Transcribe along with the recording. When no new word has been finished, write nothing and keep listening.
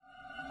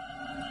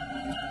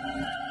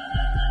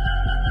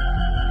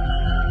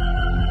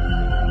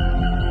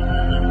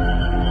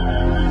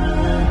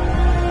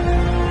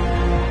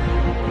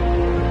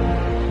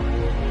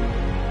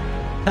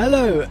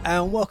Hello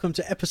and welcome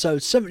to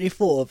episode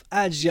 74 of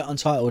As Yet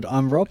Untitled.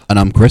 I'm Rob. And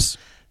I'm Chris.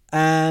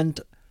 And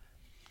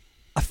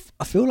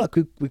I feel like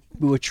we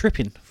were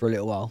tripping for a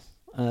little while.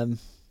 About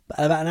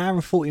an hour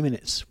and 40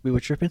 minutes we were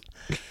tripping.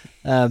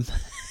 Well,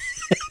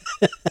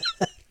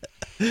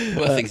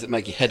 things that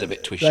make your head a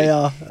bit twisty. They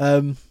are.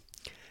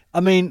 I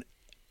mean,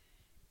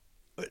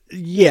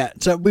 yeah,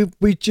 so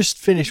we just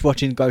finished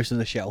watching Ghost in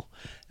the Shell.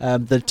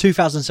 The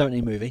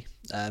 2017 movie,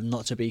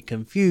 not to be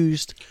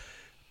confused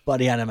by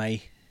the anime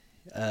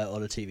or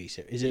the TV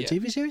series. Is it a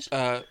TV series?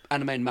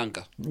 Anime and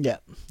manga. Yeah.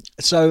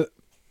 So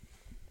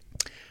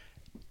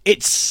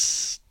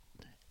it's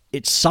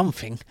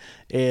something.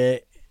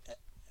 I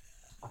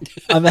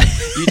mean,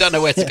 You don't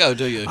know where to go,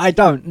 do you? I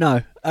don't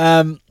know.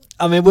 I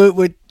mean,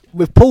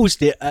 we've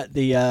paused it at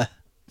the At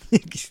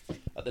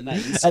the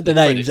names. at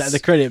the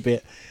credit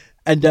bit,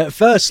 and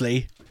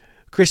firstly,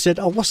 Chris said,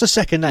 "Oh, what's the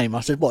second name?"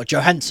 I said, "What,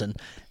 Johansson?"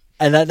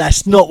 And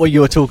that's not what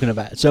you were talking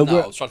about. So No,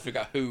 I was trying to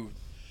figure out who,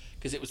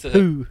 because it was the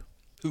who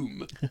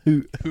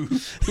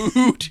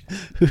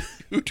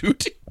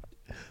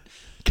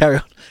carry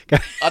on.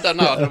 I don't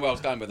know where I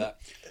was going with that.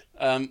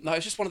 No,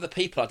 it's just one of the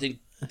people I didn't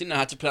know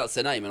how to pronounce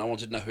their name, and I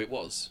wanted to know who it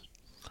was.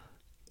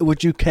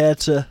 Would you care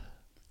to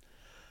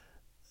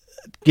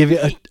give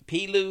it a?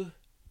 Pilu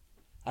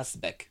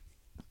Asbek.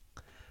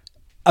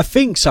 I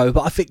think so,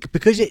 but I think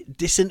because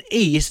it's an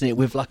E, isn't it,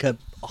 with like a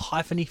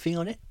hypheny thing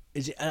on it?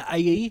 Is it an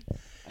AE?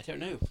 I don't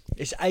know.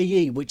 It's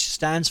AE, which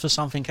stands for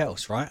something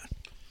else, right?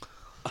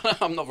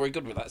 I'm not very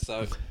good with that,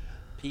 so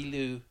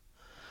Pilu.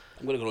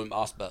 I'm going to call him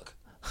Arsberg.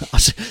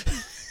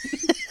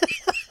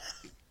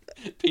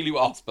 Pilu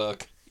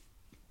Arsberg.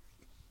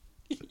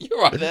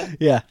 You're right there.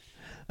 Yeah.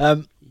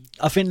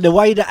 I think the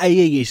way that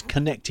AE is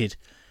connected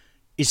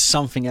is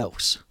something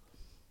else.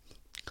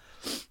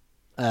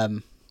 Are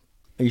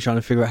you trying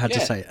to figure out how to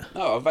say it?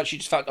 No, I've actually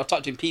just found. I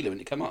typed in Pilu and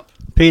it came up.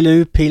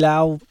 Pilu,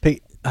 Pilau,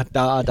 I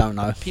don't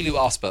know. Pilu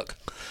Arsberg.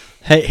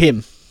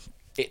 Him.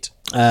 It.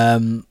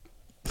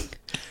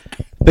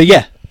 But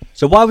yeah.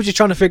 So why was you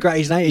trying to figure out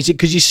his name? Is it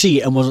because you see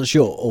it and wasn't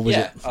sure, or was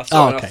it? I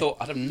saw it and I thought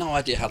I have no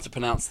idea how to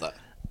pronounce that.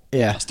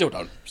 Yeah. I still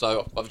don't.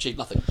 So I've achieved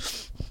nothing.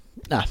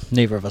 Nah,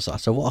 neither of us are.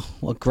 So what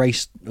a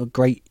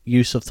great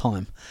use of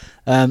time.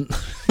 We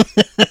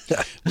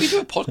do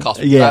a podcast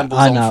with Yeah, rambles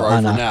I on know, for I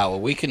over know. an hour.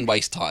 We can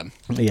waste time.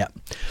 Yeah.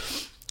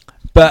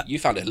 But You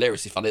found it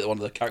hilariously funny that one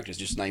of the characters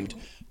just named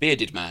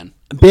Bearded Man.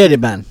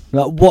 Bearded Man,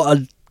 like what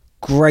a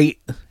great.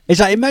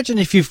 It's like imagine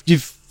if you've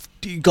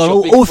gone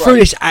Shot big all through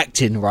break. this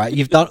acting, right?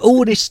 You've done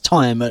all this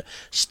time at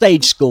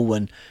stage school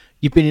and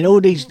you've been in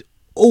all these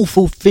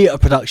awful theatre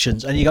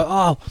productions, and you go,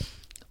 "Oh,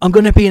 I'm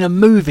going to be in a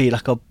movie,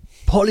 like a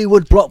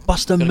Hollywood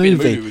blockbuster Gonna be in a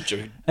movie." movie with you.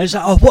 And it's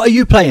like, "Oh, what are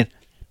you playing?"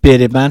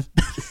 Bearded Man.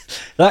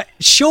 Like,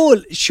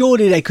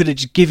 surely they could have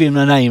just given him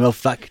the name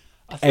of like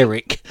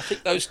Eric. I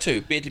think those two,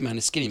 Bearded Man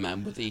and Skinny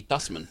Man, were the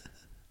dustmen.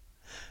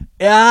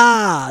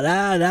 Yeah,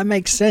 that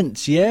makes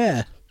sense.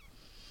 Yeah,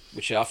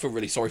 Which I feel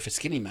really sorry for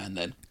Skinny Man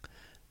then.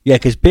 yeah,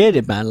 because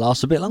Bearded Man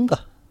lasts a bit longer.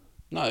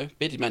 No,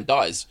 Bearded Man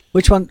dies.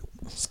 Which one?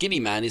 Skinny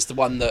Man is the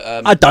one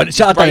that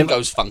his brain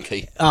goes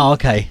funky. Oh,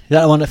 okay. Is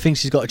that the one that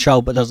thinks he's got a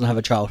child but doesn't have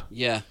a child?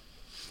 Yeah.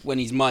 When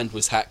his mind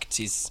was hacked,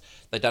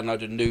 they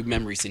downloaded new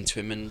memories into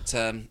him,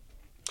 and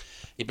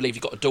he believed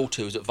he got a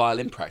daughter who was at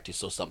violin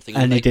practice or something.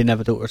 And he didn't have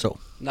a daughter at all.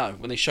 No,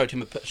 when they showed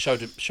him a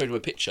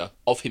picture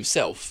of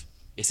himself,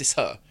 is this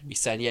her? He's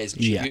saying, yeah,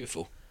 isn't she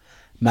beautiful?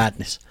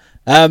 Madness.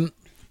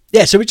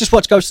 Yeah, so we just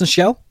watched Ghost in the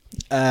Shell.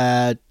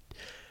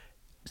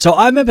 So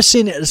I remember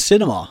seeing it at the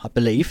cinema, I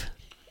believe.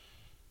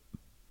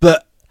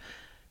 But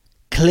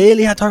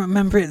clearly I don't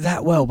remember it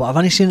that well, but I've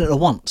only seen it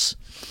once.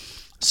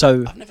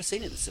 So I've never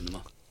seen it in the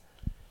cinema.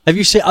 have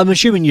you seen? I'm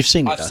assuming you've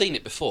seen it. I've seen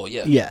it before,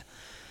 yeah. Yeah.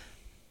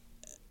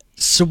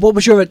 So what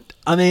was your?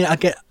 I mean, I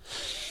get.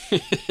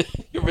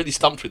 You're really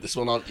stumped with this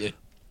one, aren't you?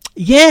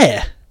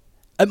 Yeah,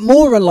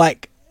 more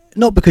like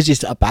not because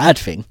it's a bad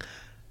thing.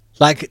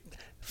 Like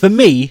for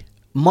me,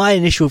 my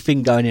initial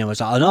thing going in was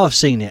like, I know I've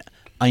seen it,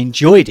 I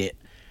enjoyed it,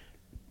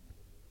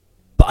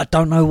 but I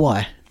don't know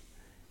why.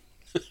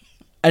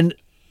 And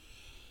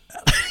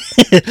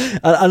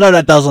I know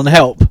that doesn't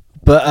help,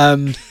 but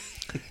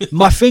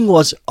my thing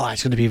was,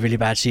 it's going to be really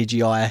bad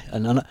CGI,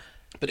 and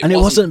it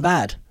wasn't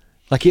bad.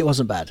 Like it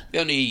wasn't bad. The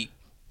only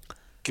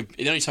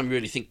time you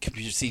really think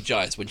computer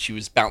CGI is when she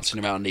was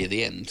bouncing around near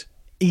the end.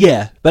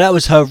 Yeah, but that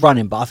was her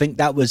running. But I think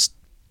that was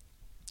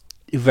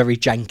very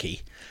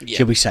janky, Yeah.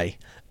 should we say?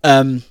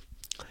 But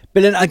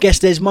then I guess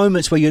there's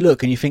moments where you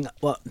look and you think,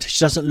 well, she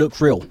doesn't look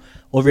real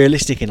or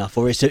realistic enough,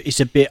 or it's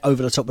a bit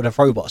over the top with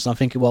the robots. And I'm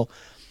thinking, well,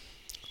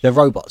 they're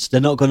robots. They're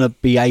not going to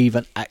behave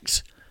and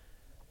act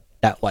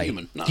that way.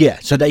 Human, no. Yeah,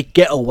 so they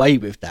get away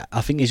with that.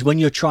 I think is when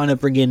you're trying to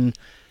bring in,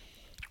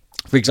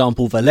 for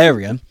example,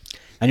 Valerian,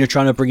 and you're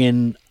trying to bring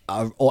in,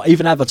 or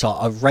even Avatar,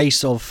 a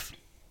race of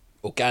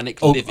living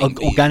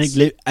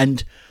beings.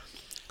 and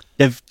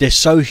they're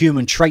so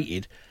human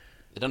traded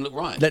They don't look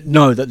right. that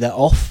they're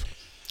off,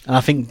 and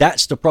I think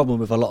that's the problem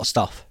with a lot of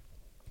stuff.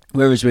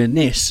 Whereas with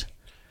this,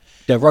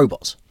 they're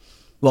robots.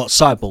 Well,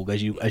 cyborg,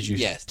 as you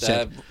Yes,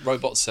 said.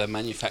 robots are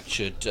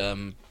manufactured,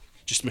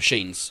 just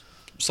machines.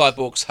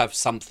 Cyborgs have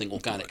something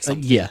organic,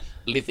 something yeah.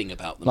 living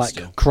about them Like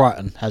still.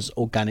 Crichton has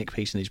organic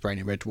piece in his brain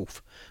in Red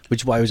Wolf,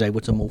 which is why he was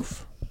able to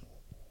morph.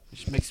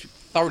 Which makes me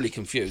thoroughly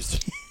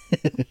confused.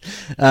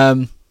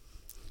 Um,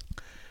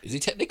 Is he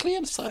technically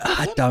a cyborg?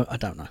 I then?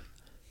 don't know.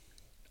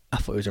 I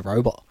thought he was a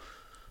robot.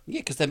 Yeah,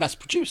 because they're mass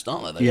produced,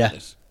 aren't they? Yeah.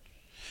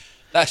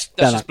 That's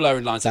No, just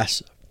blurring lines.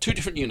 that's- two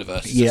different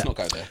universes. Yeah. Let's not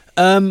go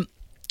there.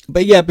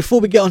 But yeah,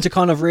 before we get on to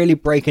kind of really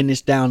breaking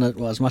this down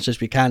as much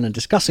as we can and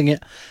discussing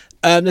it,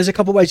 there's a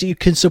couple of ways that you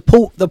can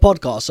support the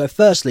podcast. So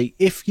firstly,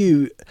 if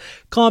you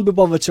can't be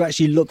bothered to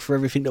actually look for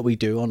everything that we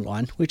do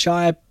online, which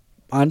I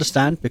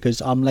understand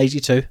because I'm lazy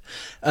too,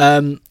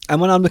 and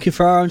when I'm looking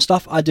for our own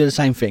stuff, I do the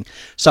same thing.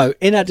 So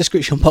in that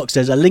description box,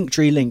 there's a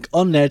Linktree link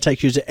on there,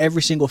 takes you to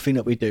every single thing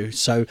that we do.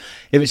 So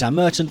if it's our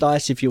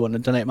merchandise, if you want to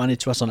donate money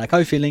to us on our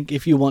Ko-fi link,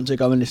 if you want to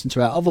go and listen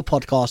to our other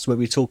podcasts where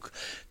we talk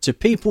to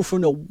people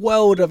from the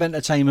world of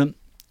entertainment,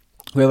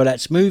 whether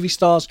that's movie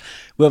stars,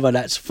 whether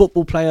that's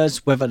football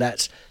players, whether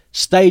that's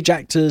stage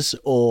actors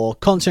or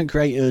content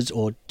creators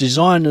or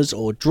designers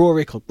or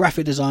drawing or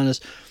graphic designers,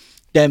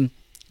 then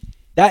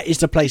that is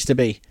the place to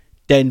be.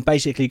 Then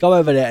basically go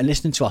over there and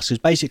listen to us, because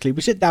basically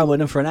we sit down with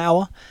them for an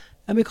hour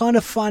and we kind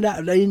of find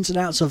out the ins and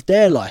outs of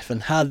their life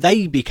and how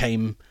they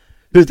became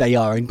who they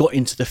are and got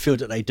into the field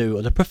that they do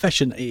or the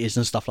profession that it is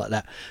and stuff like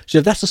that. So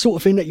if that's the sort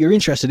of thing that you're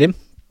interested in,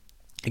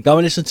 go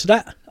and listen to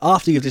that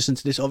after you've listened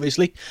to this,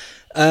 obviously.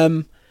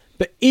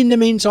 But in the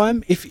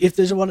meantime, if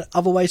there's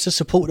other ways to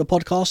support the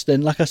podcast,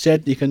 then like I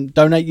said, you can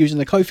donate using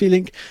the Ko-fi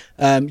link.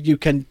 You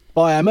can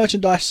buy our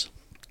merchandise.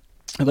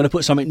 I'm going to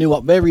put something new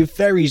up very,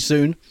 very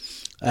soon.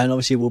 And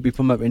obviously we'll be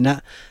promoting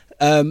that.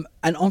 And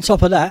on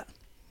top of that,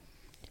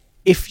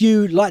 if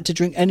you like to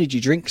drink energy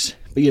drinks,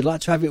 but you'd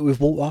like to have it with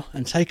water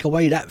and take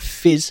away that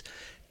fizz,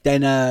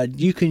 then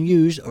you can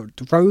use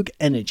Rogue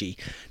Energy.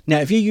 Now,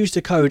 if you use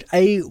the code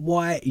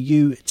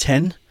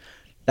AYU10,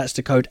 that's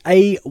the code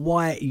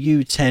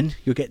AYU10,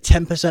 you'll get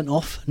 10%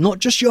 off. Not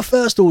just your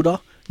first order,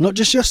 not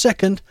just your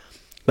second,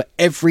 but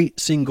every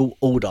single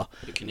order.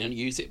 You can only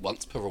use it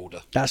once per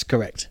order. That's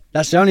correct.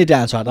 That's the only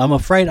downside. I'm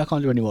afraid I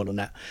can't do any more than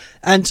that.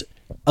 And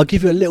I'll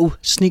give you a little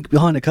sneak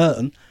behind the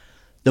curtain.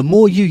 The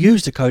more you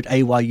use the code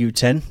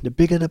AYU10, the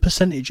bigger the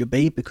percentage you'll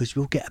be, because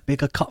you'll get a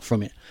bigger cut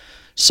from it.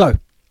 So,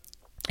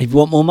 if you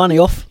want more money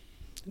off,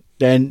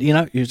 then,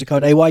 use the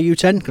code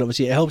AYU10, because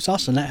obviously it helps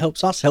us, and that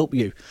helps us help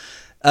you.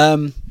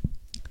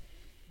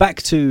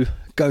 Back to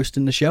Ghost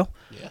in the Shell.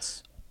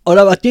 Yes.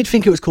 Although I did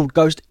think it was called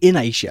Ghost in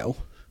a Shell.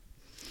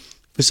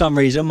 For some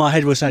reason, my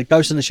head was saying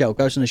Ghost in the Shell,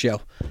 Ghost in the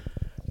Shell.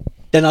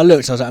 Then I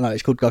looked, I was like, no,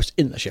 it's called Ghost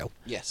in the Shell.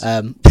 Yes.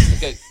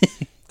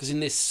 Because in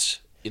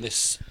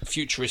this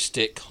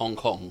futuristic Hong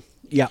Kong,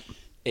 Yeah.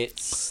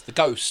 it's the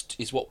ghost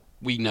is what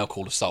we now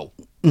call a soul.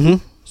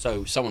 Mm-hmm.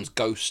 So someone's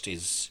ghost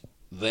is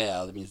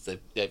there. That means they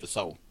have a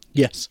soul.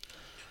 Yes.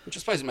 Which I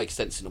suppose it makes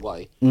sense in a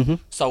way. Mm-hmm.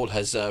 Soul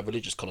has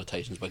religious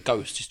connotations, where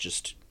ghost is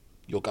just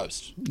your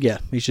ghost. Yeah,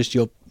 it's just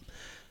your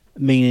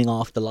meaning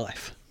after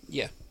life,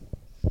 Yeah.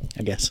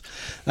 I guess.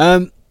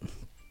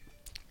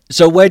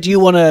 So where do you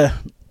want to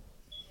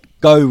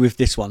go with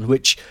this one?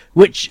 Which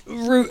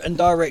route and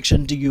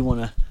direction do you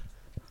want to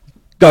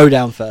go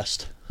down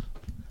first?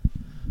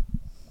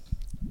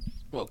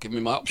 Well, give me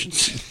my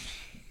options.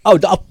 Oh,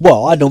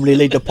 well, I normally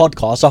lead the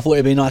podcast. I thought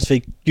it'd be nice for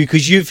you,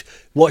 because you've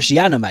watched the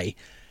anime,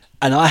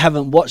 and I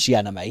haven't watched the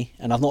anime,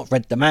 and I've not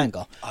read the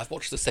manga. I've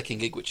watched the second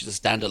gig, which is a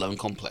standalone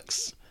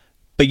complex.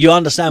 But you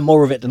understand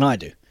more of it than I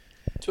do.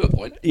 To a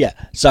point. Yeah,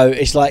 so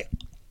it's like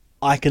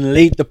I can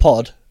lead the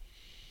pod,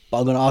 but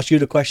I'm going to ask you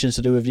the questions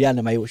to do with the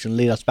anime, which will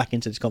lead us back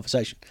into this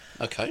conversation.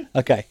 Okay.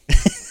 Okay.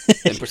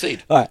 Then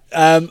proceed. All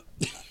right.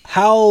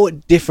 How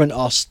different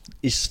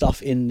is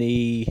stuff in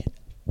the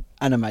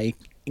anime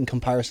in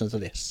comparison to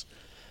this?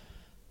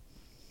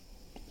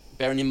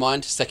 Bearing in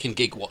mind, second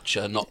gig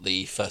watcher, not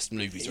the first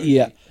movies. Or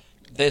Yeah. anything,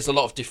 there's a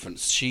lot of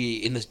difference. She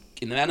in the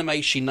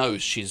anime, she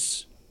knows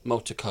she's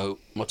Motoko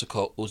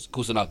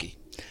Kusanagi.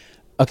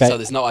 Okay. So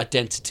there's no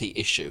identity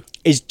issue.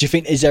 Do you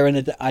think is there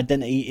an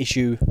identity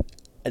issue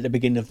at the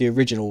beginning of the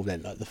original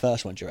then, like the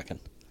first one? Do you reckon?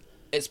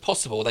 It's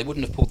possible they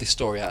wouldn't have pulled this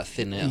story out of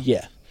thin air.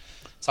 Yeah.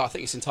 So I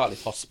think it's entirely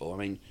possible. I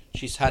mean,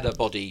 she's had her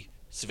body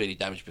severely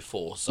damaged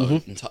before, so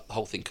the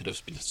whole thing could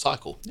have been a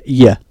cycle.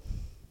 Yeah.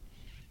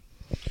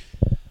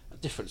 The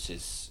difference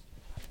is,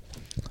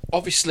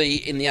 obviously,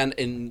 in the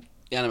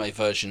anime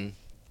version,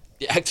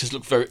 the actors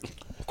look very.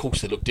 Of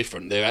course, they look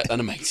different. They're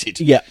animated.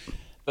 Yeah.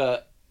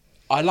 But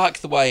I like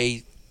the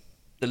way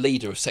the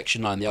leader of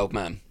Section 9, the old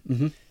man,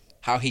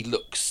 how he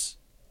looks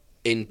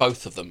in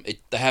both of them.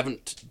 They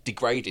haven't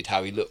degraded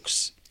how he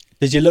looks.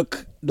 Does he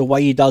look the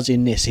way he does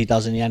in this? He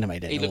does in the anime.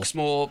 Then, He looks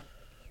more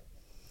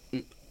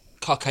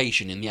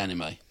Caucasian in the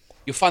anime.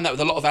 You'll find that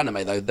with a lot of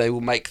anime, though. They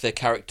will make their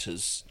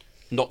characters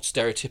not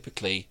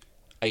stereotypically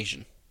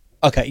Asian.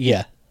 Okay.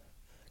 Yeah.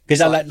 Because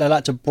they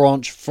like to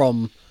branch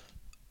from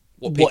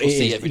What people it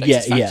see is. every day Yeah,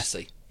 is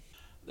fantasy.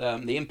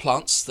 The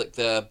implants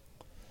that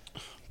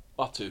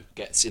Batu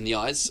gets in the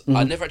eyes.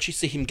 I never actually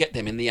see him get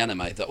them in the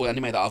anime. Or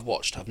anime that I've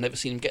watched, I've never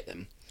seen him get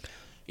them.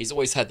 He's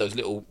always had those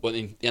little. Well,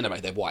 in the anime,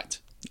 they're white.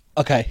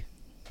 Okay.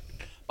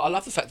 But I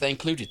love the fact they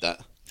included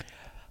that.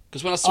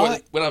 Because when I saw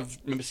it, when I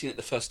remember seeing it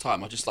the first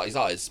time, I just like his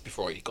eyes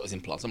before he got his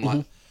implants. I'm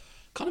like,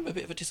 kind of a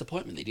bit of a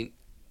disappointment that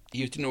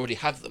you didn't already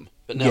have them,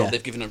 but now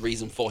they've given a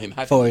reason for him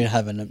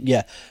having them.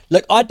 Yeah.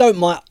 Look, I don't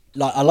mind.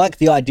 Like, I like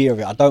the idea of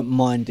it. I don't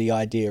mind the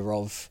idea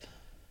of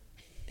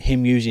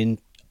him using,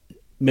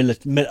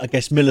 I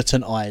guess,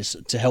 militant eyes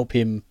to help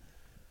him,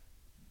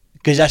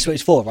 because that's what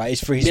it's for, right?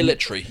 It's for his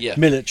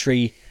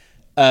military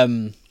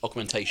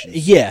augmentation.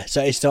 Yeah,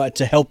 so it's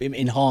to help him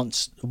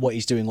enhance what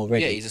he's doing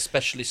already. Yeah, he's a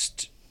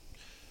specialist.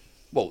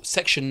 Well,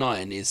 Section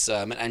 9 is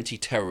an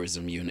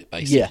anti-terrorism unit,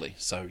 basically. Yeah.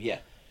 So, yeah.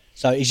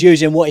 So he's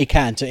using what he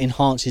can to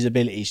enhance his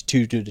abilities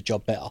to do the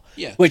job better.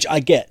 Yeah. Which I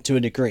get to a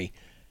degree.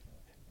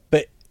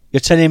 But you're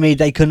telling me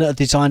they couldn't have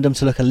designed them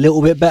to look a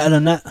little bit better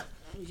than that?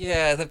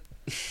 Yeah.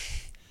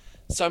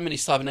 So many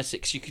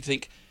cybernetics, you could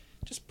think,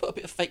 just put a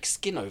bit of fake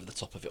skin over the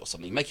top of it or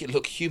something. Make it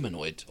look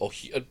humanoid. Or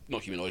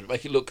not humanoid,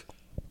 make it look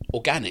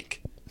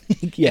organic.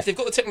 Yeah. If they've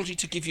got the technology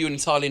to give you an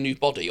entirely new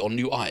body or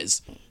new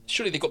eyes,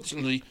 surely they've got the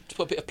technology to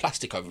put a bit of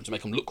plastic over them to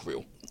make them look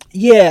real.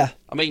 Yeah.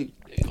 I mean,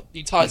 the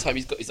entire time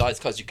he's got his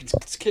eyes closed, you can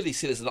clearly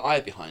see there's an eye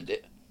behind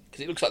it,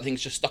 because it looks like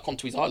things just stuck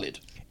onto his eyelid.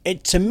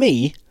 To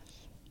me,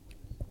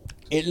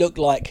 it looked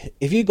like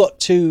if you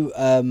got two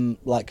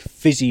like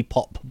fizzy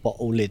pop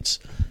bottle lids,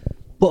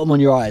 put them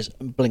on your eyes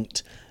and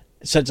blinked,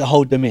 so to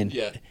hold them in.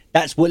 Yeah.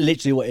 That's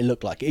literally what it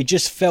looked like. It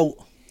just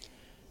felt.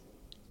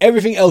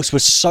 Everything else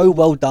was so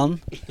well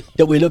done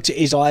that we looked at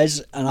his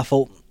eyes and I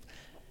thought,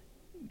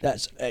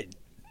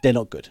 they're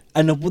not good.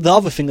 And the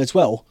other thing as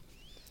well,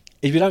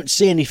 is we don't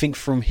see anything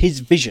from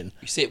his vision.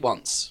 You see it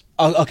once.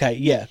 Oh, okay,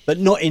 yeah, but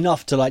not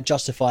enough to like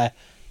justify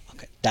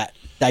that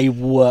they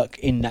work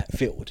in that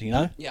field, you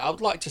know? Yeah, I would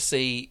like to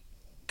see,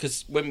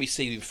 because when we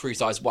see him through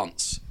his eyes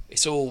once, it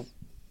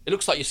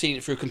looks like you're seeing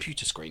it through a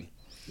computer screen,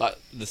 like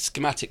the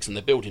schematics and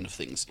the building of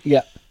things.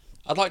 Yeah.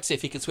 I'd like to see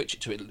if he can switch it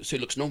to it so it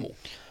looks normal.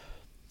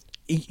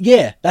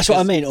 Yeah, that's what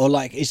I mean. Or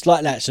like it's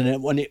like that. So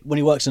when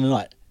he works in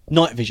the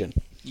night vision.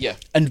 Yeah.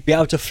 And be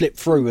able to flip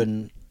through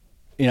and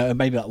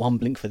maybe like one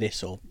blink for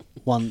this or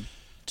one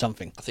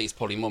something. I think it's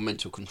probably more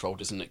mental controlled,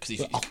 isn't it? Because if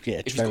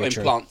he's got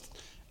implants,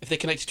 if they're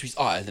connected to his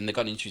eye, then they're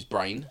going into his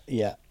brain.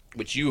 Yeah.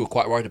 Which you were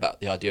quite worried about,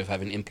 the idea of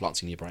having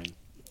implants in your brain.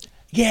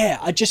 Yeah,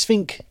 I just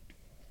think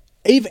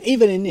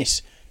even in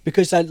this,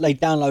 because they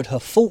download her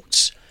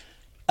thoughts,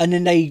 and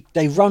then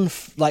they run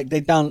I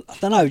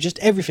don't know, just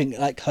everything,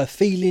 like her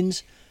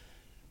feelings.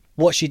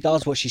 What she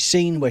does, what she's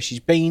seen, where she's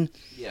been,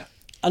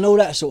 and all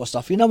that sort of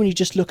stuff. You know, when you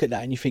just look at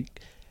that and you think,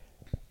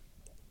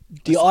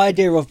 the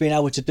idea of being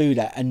able to do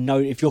that and know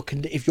if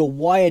you're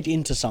wired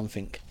into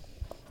something,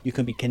 you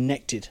can be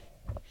connected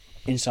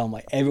in some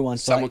way.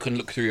 Someone can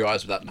look through your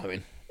eyes without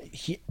knowing,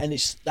 and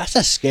that's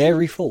a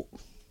scary thought.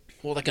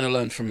 What are they going to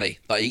learn from me?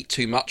 That I eat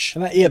too much?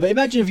 Yeah, but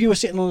imagine if you were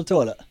sitting on the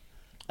toilet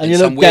and you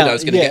some look down.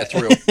 weirdo's going to get a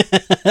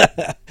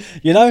thrill.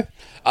 You know.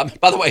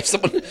 By the way,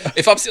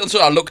 if I'm sitting on the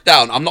toilet, I look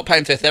down. I'm not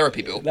paying for their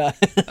therapy bill. No.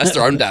 That's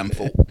their own damn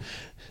fault.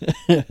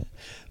 But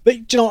do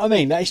you know what I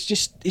mean? It's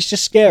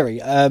just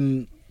scary.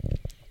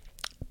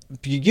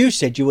 You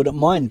said you wouldn't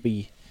mind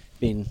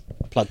being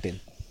plugged in.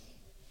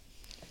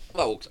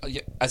 Well,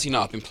 as you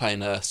know, I've been playing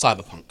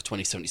Cyberpunk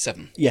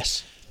 2077.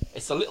 Yes.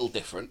 It's a little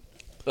different,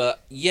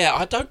 but yeah,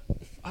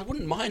 I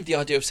wouldn't mind the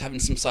idea of having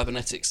some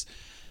cybernetics,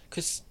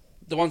 because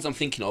the ones I'm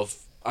thinking of,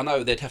 I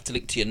know they'd have to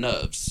link to your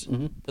nerves,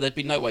 but there'd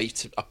be no way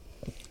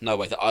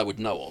that I would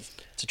know of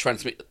to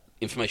transmit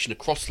information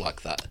across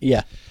like that.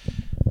 Yeah.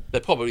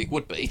 There probably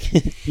would be.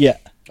 Yeah.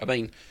 I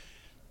mean,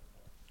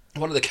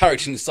 one of the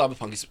characters in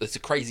Cyberpunk is a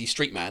crazy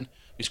street man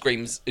who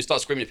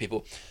starts screaming at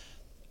people.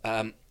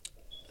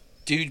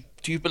 Do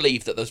you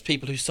believe that those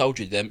people who sold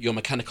you your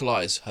mechanical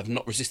eyes have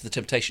not resisted the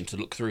temptation to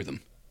look through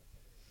them?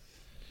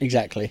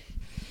 Exactly.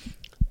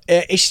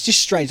 It's just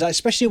strange, like,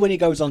 especially when it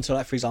goes on to,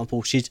 like, for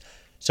example,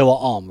 her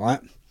arm, right?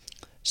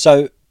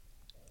 So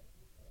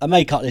I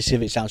may cut this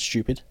if it sounds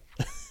stupid,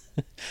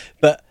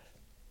 but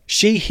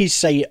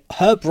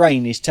her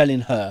brain is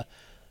telling her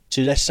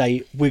to, let's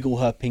say, wiggle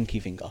her pinky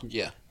finger.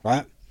 Yeah.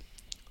 Right?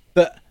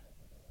 But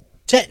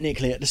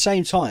technically, at the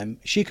same time,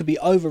 she could be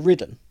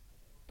overridden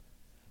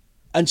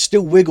and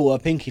still wiggle her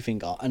pinky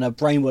finger, and her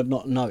brain would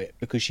not know it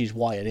because she's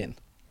wired in.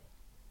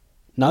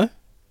 No?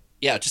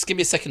 Yeah, just give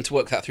me a second to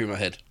work that through my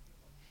head.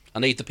 I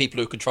need the people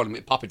who are controlling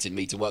me, puppeting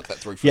me, to work that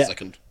through for a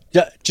second.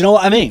 Do you know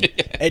what I mean?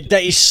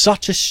 That is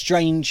such a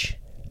strange...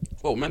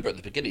 Well, remember at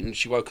the beginning,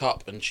 she woke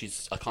up and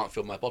I can't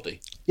feel my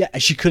body. Yeah,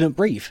 and she couldn't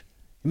breathe.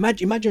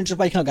 Imagine just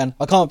waking up going,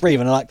 I can't breathe,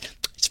 and they're like,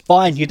 it's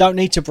fine, you don't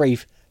need to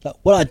breathe. Like,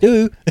 well, I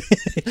do.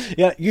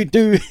 Yeah, you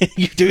do.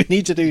 You do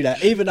need to do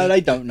that, even though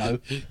they don't know.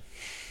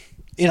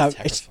 You know,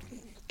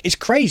 it's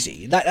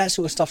crazy. That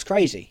sort of stuff's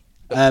crazy.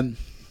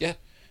 Yeah,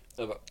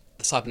 the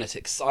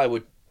cybernetics.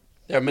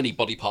 There are many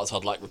body parts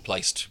I'd like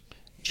replaced.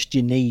 Just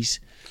your knees.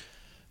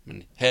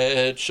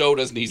 Head,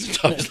 shoulders, knees, and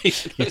toes.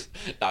 Knees and toes.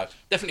 No,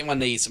 definitely my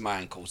knees and my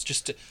ankles.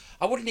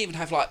 I wouldn't even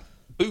have like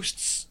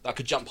boosts that I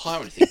could jump high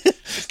or anything.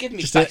 Just give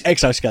me Just an back.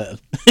 exoskeleton.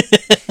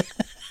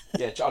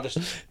 Yeah, I'll just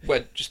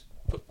put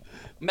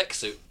mech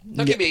suit.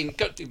 Don't give me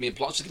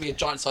implants. Just give me a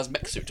giant sized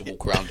mech suit to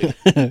walk around in.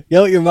 You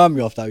know what you remind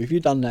me of though? If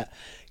you've done that,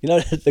 you know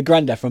the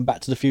granddad from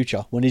Back to the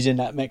Future when he's in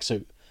that mech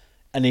suit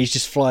and he's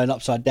just flying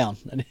upside down.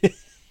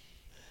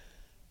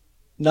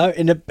 No,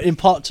 in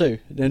part 2,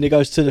 then he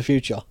goes to the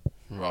future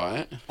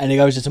Right. and he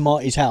goes into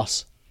Marty's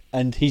house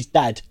and his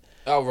dad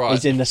Oh right.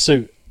 is in the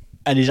suit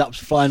and he's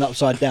flying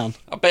upside down.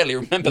 I barely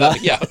remember that.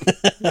 But yeah.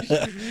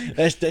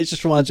 It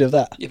just reminds me of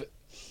that. Yeah, but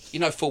you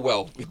know full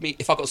well with me,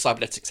 if I got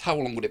cybernetics, how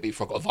long would it be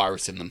before I got a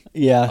virus in them?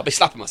 Yeah, I'd be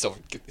slapping myself.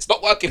 It's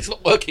not working. It's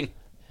not working.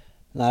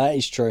 no, that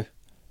is true.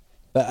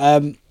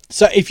 But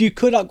so if you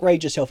could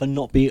upgrade yourself and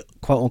not be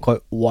quote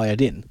unquote wired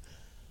in,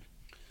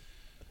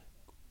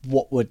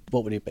 what would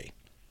it be?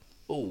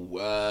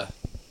 Oh,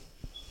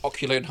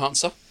 ocular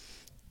enhancer.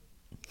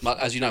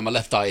 As you know, my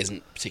left eye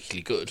isn't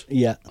particularly good.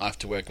 Yeah. I have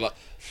to wear glasses.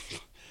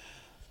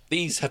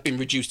 These have been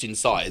reduced in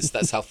size.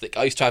 That's how thick.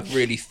 I used to have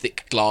really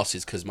thick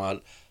glasses because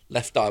my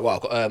left eye. Well,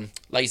 I've got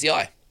lazy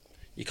eye.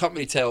 You can't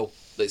really tell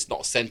that it's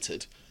not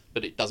centered,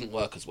 but it doesn't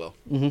work as well.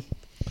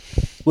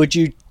 Would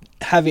you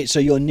have it so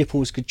your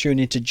nipples could tune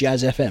into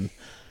Jazz FM?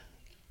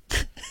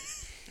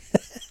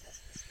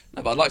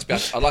 No, but I'd like to be.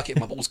 I like it if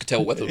my balls could tell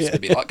what weather it's going to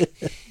be like.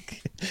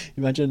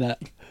 Imagine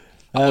that.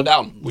 Up or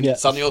down, when yeah.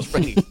 it's sunny or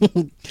rainy.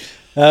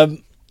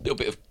 Little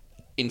bit of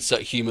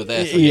insert humour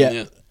there for Yeah.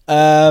 him. Yeah.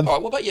 All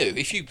right, what about you?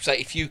 If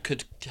you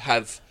could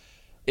have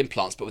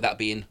implants, but without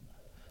being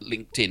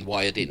linked in,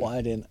 wired in,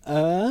 Wired in.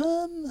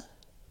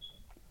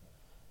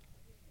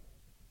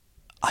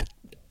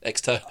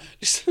 extra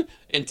just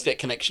internet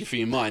connection for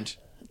your mind.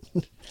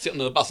 Sitting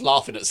on the bus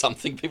laughing at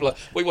something. People are,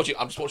 what are you watching?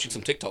 I'm just watching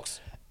some TikToks.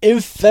 In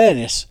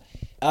fairness,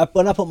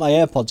 when I put my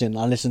AirPods in,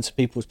 I listen to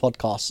people's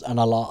podcasts and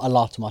I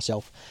laugh to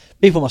myself.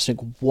 People must think,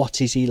 what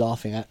is he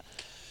laughing at?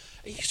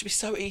 It used to be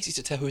so easy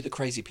to tell who the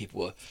crazy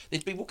people were.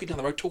 They'd be walking down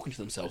the road talking to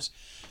themselves.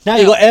 Now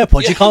you've got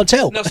AirPods, you can't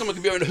tell. Now someone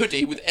can be wearing a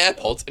hoodie with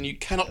AirPods and you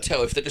cannot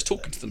tell if they're just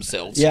talking to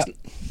themselves. Yeah.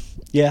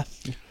 Yeah.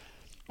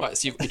 Right,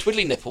 so you've got your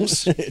twiddly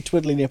nipples.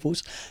 Twiddly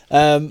nipples.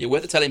 You wear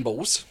the telling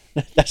balls.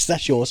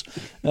 That's yours.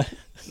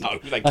 No,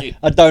 thank you.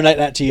 I donate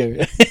that to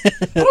you.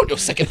 I want your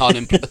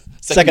second-hand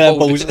Second-hand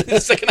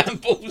balls.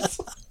 Second-hand balls.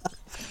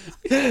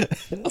 I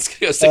was going to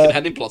go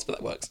second-hand implants, but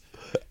that works.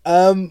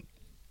 I'd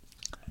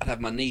have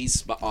my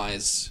knees, my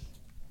eyes,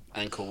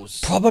 ankles.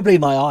 Probably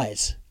my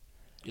eyes.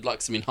 You'd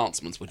like some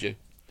enhancements, would you?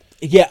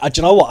 Yeah, do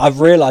you know what? I've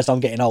realised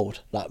I'm getting old.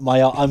 Like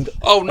I'm.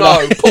 Oh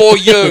no, poor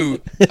you.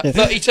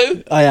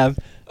 32? I am.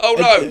 Oh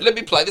no, let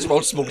me play this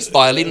world's smallest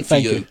violin for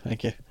you.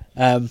 Thank you.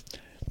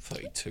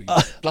 32, you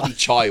bloody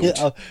child.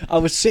 Yeah, I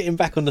was sitting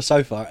back on the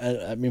sofa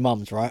at my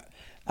mum's, right?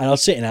 And I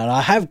was sitting there, and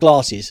I have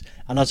glasses,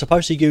 and I'm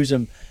supposed to use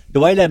them. The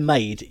way they're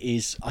made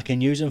is I can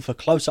use them for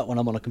close up when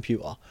I'm on a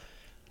computer,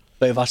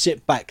 but if I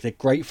sit back, they're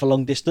great for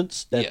long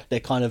distance. They're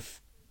kind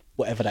of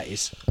whatever that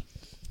is.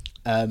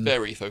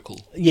 Very focal.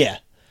 Yeah.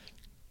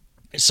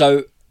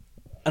 So,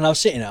 and I was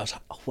sitting there, I was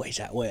like, oh, what is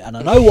that? Where? And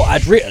I know what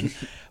I'd written,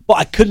 but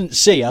I couldn't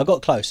see. I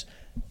got close.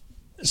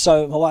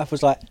 So my wife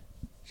was like,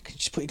 "Can you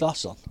just put your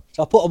glasses on?"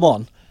 So I put them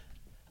on.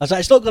 I was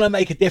like, "It's not going to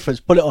make a difference.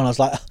 Put it on." I was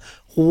like,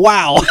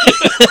 "Wow."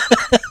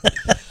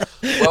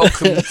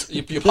 Welcome.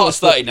 You're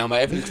past 30 now,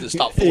 mate. Everything's going to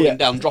start falling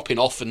down, dropping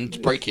off,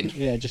 and breaking.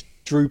 Yeah, just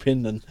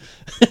drooping and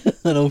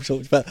and all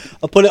sorts. But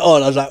I put it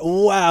on. I was like,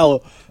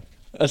 "Wow."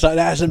 I was like,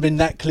 "That hasn't been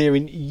that clear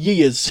in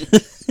years."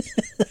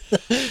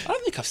 I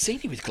don't think I've seen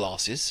you with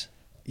glasses.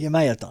 You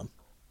may have done.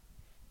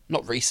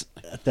 Not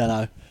recently. I don't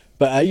know.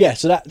 But yeah,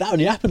 so that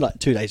only happened like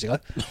 2 days ago.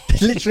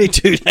 Literally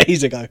 2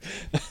 days ago.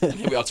 Here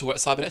we are talking about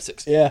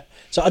cybernetics. Yeah.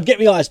 So I'd get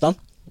my eyes done.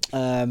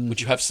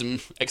 Would you have some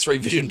X-ray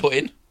vision put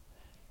in?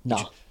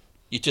 No.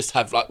 You just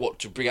have like what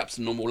to bring up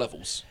to normal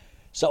levels.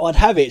 So I'd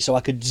have it so I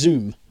could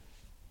zoom.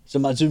 So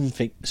my zoom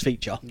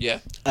feature. Yeah.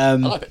 I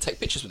like it. Take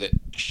pictures with it.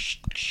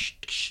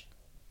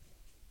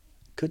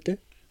 Could do.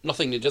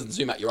 Nothing. It doesn't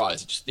zoom out your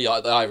eyes. It's just the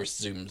iris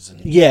zooms.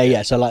 And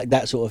Yeah. So like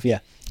that sort of, yeah.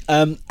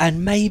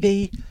 And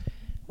maybe,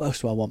 what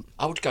else do I want?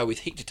 I would go with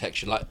heat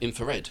detection, like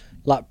infrared,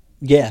 Like,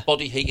 yeah.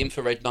 body heat,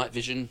 infrared, night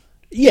vision.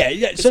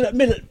 Yeah. So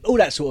all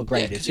that sort of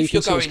Yeah, graded. because so you if can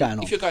you're see what's going, going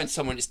on. if you're going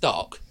somewhere and it's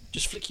dark,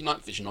 just flick your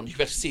night vision on. You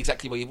better see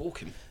exactly where you're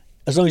walking.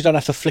 As long as you don't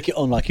have to flick it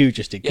on like you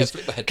just did. Yeah,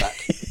 flip the head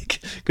back.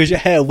 Because your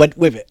hair went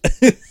with it.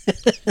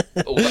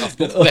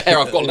 The hair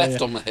I've got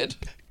left on my head.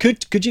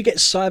 Could you get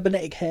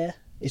cybernetic hair?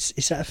 Is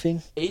that a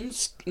thing? In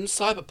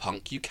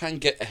Cyberpunk, you can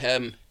get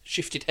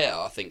shifted hair.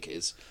 I think it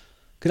is.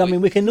 Because I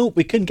mean, we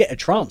can get a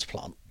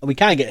transplant, and we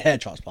can get hair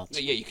transplants.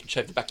 Yeah, you can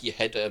shave the back of your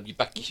head, your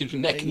back of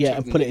your neck. Yeah,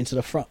 and put it into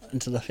the front,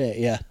 into the hair.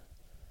 Yeah,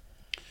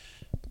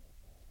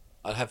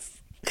 I'd have.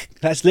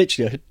 that's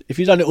literally. If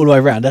you've done it all the way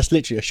around, that's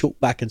literally a short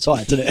back and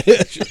sides, isn't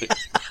it?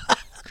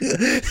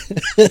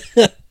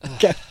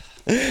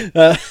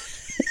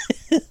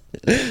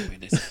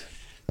 Weirdness.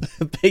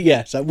 But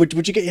yeah, so would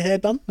you get your hair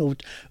done, or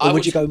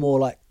would you go more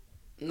like?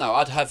 No,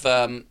 I'd have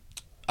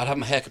I'd have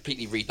my hair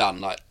completely redone.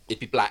 Like, it'd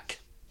be black.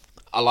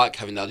 I like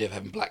having the idea of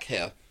having black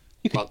hair.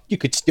 You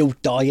could still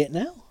dye it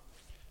now.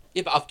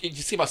 Yeah, but you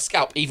see my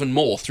scalp even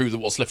more through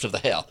what's left of the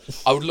hair.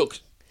 I would look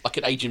like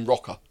an aging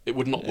rocker. It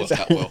would not work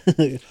out well.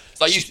 It's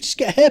like Just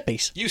get a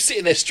hairpiece. you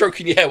sitting there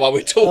stroking your hair while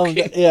we're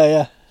talking.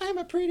 Yeah. I'm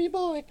a pretty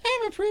boy.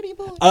 I'm a pretty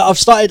boy.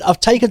 I've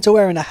taken to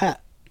wearing a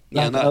hat.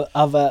 Yeah, no.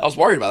 I was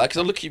worried about that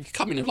because I look at you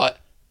coming and like,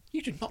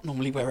 you do not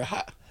normally wear a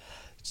hat.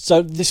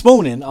 So this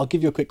morning, I'll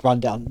give you a quick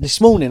rundown.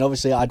 This morning,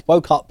 obviously, I'd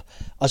woke up.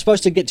 I was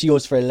supposed to get to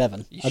yours for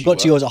 11. Yes, I you got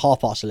to were. yours at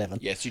 11:30.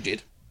 Yes, you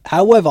did.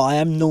 However, I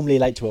am normally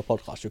late to a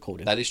podcast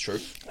recording. That is true.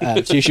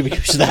 So you should be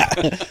used to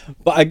that.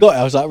 But I got it.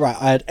 I was like, right,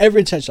 I had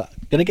every intention,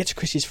 like, going to get to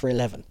Chris's for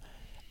 11.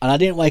 And I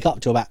didn't wake up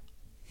till about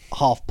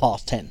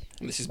 10:30.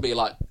 And this is me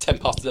like 10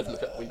 past 11.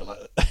 Look at the window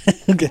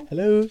like,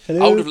 Hello.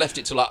 I would have left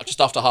it till like just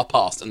after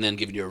 30:30 and then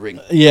given you a ring.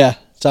 Yeah.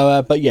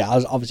 So, but yeah,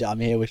 I'm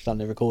here. We've done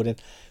the recording.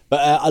 But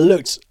I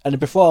looked, and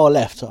before I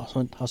left, I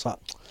was like,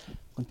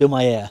 I'll do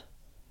my hair.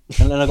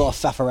 And then I got to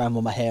faff around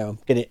with my hair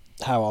and get it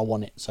how I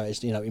want it. So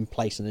it's, in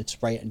place, and then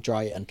spray it and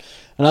dry it. And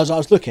I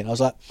was looking, I was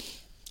like,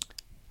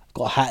 I've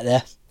got a hat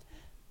there.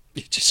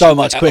 Just So put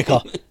much the hat quicker.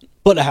 on.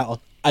 Put the hat on.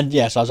 And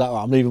yes, I was like,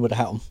 right, I'm leaving with the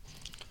hat on.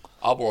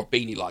 I wore a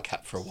beanie-like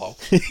hat for a while.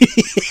 The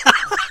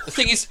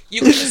thing is,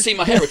 you couldn't see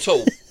my hair at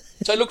all.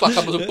 So I looked like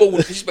I was a bald.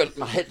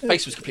 My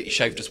face was completely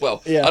shaved as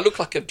well. Yeah. I looked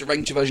like a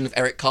deranged version of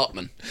Eric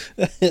Cartman.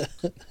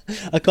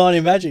 I can't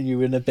imagine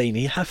you in a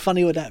beanie. How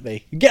funny would that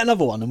be? Get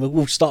another one and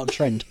we'll start a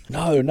trend.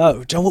 No. Do you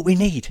know what we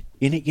need?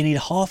 You need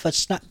half a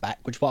snapback,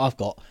 which is what I've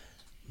got,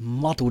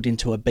 muddled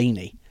into a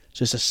beanie.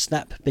 So it's a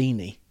snap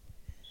beanie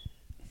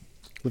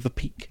with a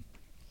peak.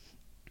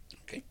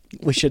 Okay.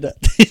 We should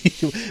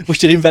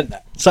invent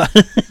that. So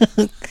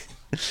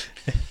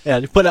yeah,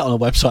 put that on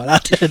the website.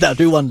 That'll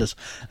do wonders.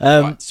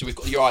 Right, so we've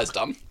got your eyes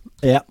done.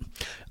 Yeah,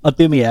 I'd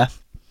do my hair.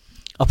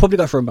 I'll probably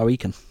go for a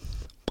Mohican.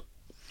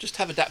 Just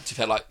have adaptive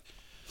hair, like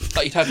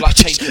you'd have like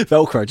Just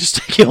Velcro, just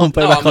stick it on,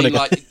 put it no, back I on mean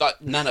again. like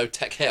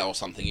nanotech hair or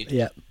something. You'd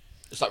Yeah.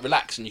 just like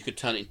relax and you could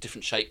turn it in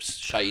different shapes,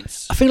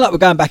 shades. I feel like we're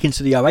going back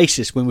into the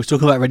Oasis when we were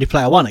talking about Ready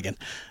Player One again.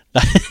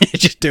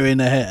 Just doing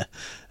their hair.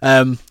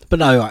 But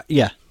no, right,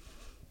 yeah.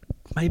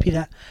 Maybe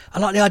that. I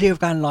like the idea of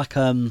going like,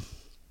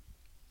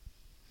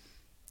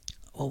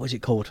 what was it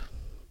called?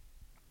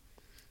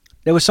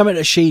 There was something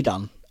that she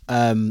done.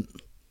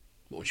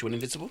 What was she went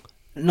invisible?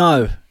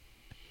 No.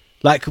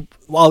 Like,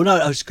 well, no,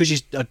 it was because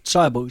she's a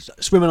cyborg,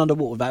 swimming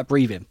underwater without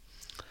breathing.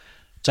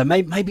 So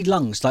maybe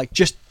lungs, like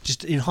just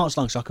enhanced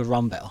lungs so I could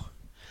run better.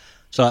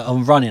 So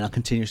I'm running, I'm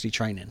continuously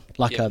training.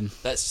 Like, Yeah,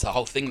 that's the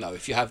whole thing though.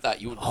 If you have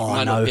that, you Oh, I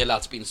might not know. be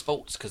allowed to be in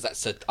sports because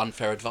that's an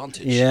unfair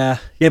advantage. yeah,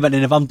 but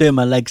then if I'm doing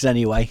my legs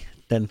anyway,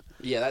 then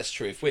Yeah, that's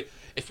true.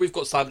 If we've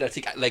got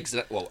cybernetic legs,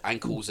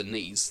 ankles and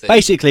knees, then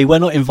basically we're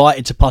not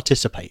invited to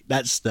participate.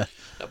 That's the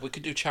we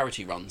could do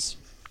charity runs.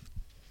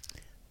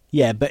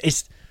 yeah, but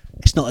it's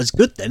not as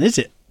good then, is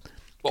it?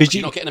 What,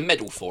 you're not getting a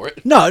medal for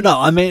it. No,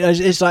 I mean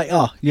it's like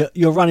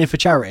you're running for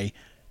charity.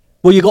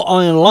 Well, you got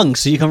iron lungs,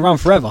 so you can run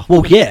forever.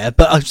 Well, yeah,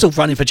 but I'm still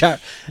running for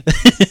charity.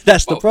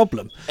 That's the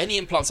problem. Any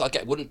implants I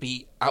get wouldn't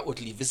be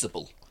outwardly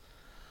visible.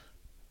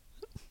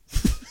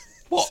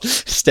 What?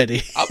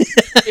 Steady.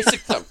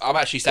 I'm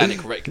actually saying it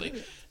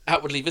correctly.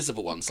 Outwardly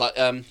visible ones, like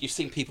you've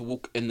seen people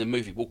walk in the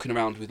movie walking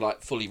around with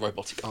like fully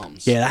robotic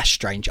arms. Yeah, that's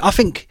strange. I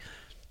think.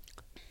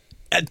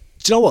 Do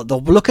you know what?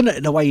 Looking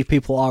at the way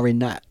people are in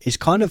that is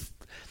kind of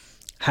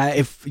how,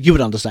 if you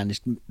would understand this,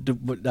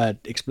 the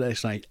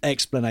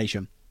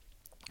explanation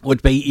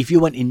would be if you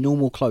went in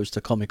normal clothes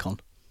to Comic-Con.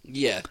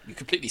 Yeah, you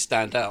completely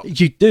stand out.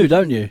 You do,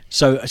 don't you?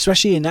 So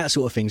especially in that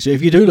sort of thing. So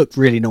if you do look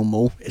really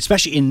normal,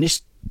 especially in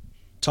this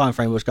time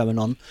frame, what's going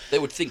on, They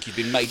would think you've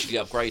been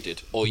majorly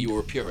upgraded, or you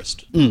were a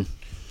purist. I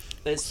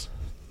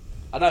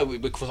know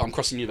I'm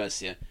crossing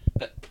university here,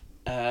 but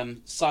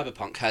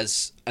Cyberpunk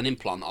has an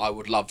implant I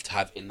would love to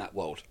have in that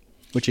world.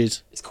 which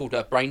is It's called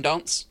Brain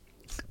Dance.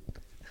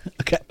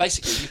 okay.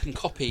 Basically, you can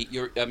copy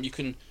you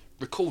can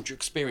record your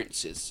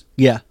experiences.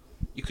 Yeah.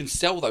 You can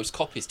sell those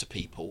copies to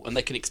people, and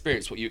they can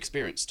experience what you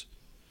experienced.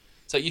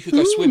 So you could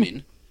go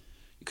swimming.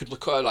 You could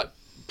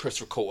press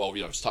record,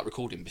 or start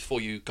recording before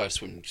you go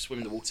swim. You swim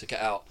in the water,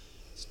 get out,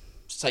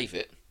 save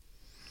it.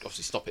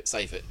 Obviously, stop it,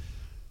 save it,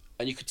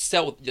 and you could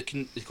sell. They're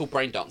called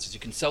brain dances. You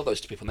can sell those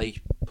to people, and they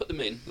put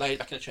them in, lay it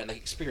back in a chair, and they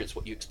experience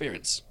what you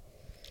experience.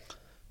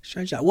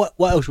 Strange that. What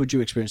else would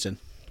you experience then?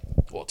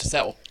 What to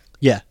sell?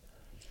 Yeah.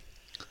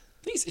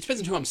 It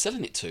depends on who I'm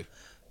selling it to.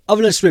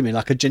 Other than swimming,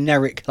 like a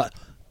generic like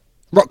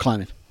rock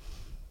climbing.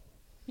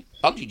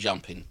 Bungee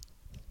jumping.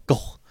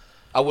 Oh.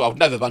 I will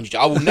never bungee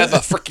jump. I will never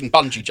freaking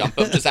bungee jump.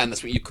 I'm just saying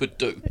that's what you could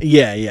do.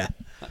 Yeah.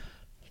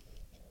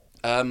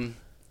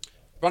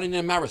 Running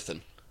a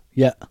marathon.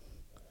 Yeah.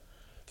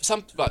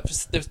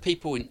 There's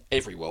people in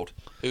every world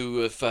who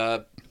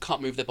have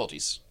can't move their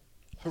bodies.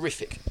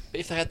 Horrific.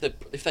 But if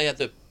they had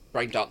the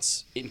brain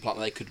dance implant,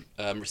 and they could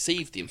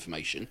receive the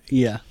information.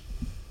 Yeah.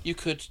 You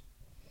could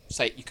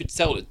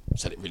sell it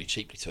really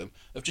cheaply to them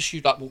of just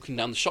you like walking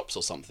down the shops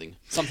or something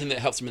that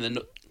helps them in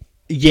their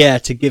Yeah,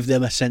 to give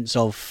them a sense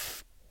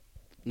of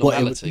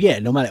normality.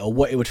 Normality, or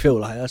what it would feel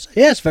like.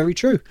 Yeah, it's very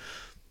true.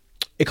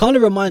 It kind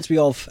of reminds me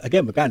of,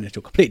 again, we're going into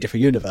a completely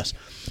different universe,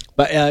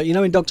 but you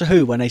know, in Doctor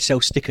Who, when they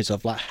sell stickers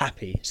of like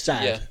happy,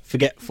 sad, Yeah.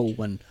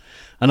 forgetful, and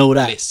all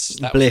that. Bliss.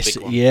 That was the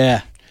big one.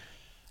 Yeah.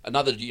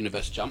 Another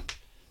universe jump.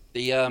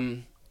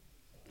 The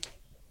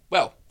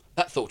well,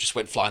 that thought just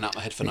went flying out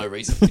my head for no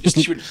reason.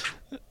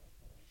 There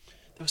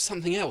was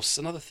something else,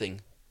 another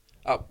thing.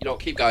 Oh, you know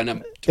what, keep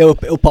going.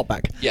 It'll pop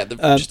back. Yeah,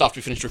 just after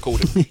we finish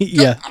recording.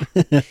 Yeah.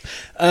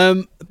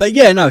 But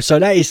yeah, no, so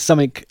that is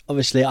something,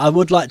 obviously, I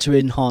would like to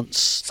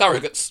enhance.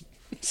 Surrogates.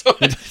 Sorry.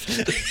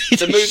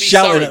 The movie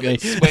Shouting at me.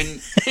 Surrogates, when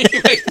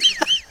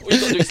what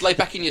you've got to do is lay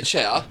back in your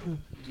chair,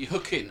 you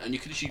hook in, and you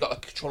can literally got a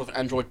control of an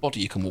android body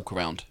you can walk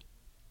around.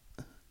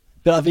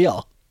 Bit of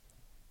VR.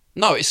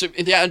 No,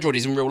 the android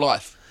is in real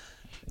life.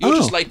 You're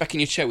just Oh. laid back in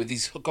your chair with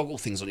these goggle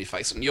things on your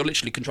face, and you're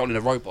literally controlling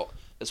a robot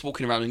that's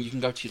walking around, and you can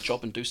go to your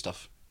job and do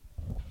stuff.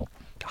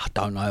 I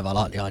don't know if I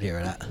like the idea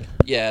of that.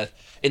 Yeah,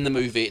 in the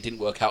movie it didn't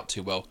work out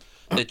too well.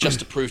 They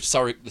just approved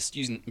creating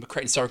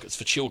surrogates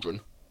for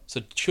children,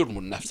 so children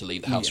wouldn't have to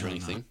leave the house or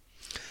anything.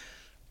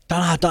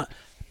 The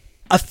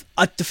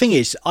thing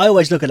is, I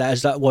always look at that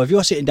as that. Well, if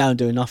you're sitting down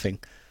doing nothing,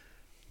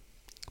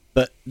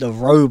 but the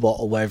robot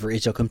or whatever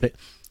it is,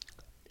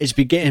 it's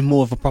be getting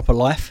more of a proper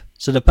life.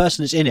 So the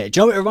person that's in it, do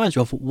you know what it reminds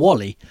me of?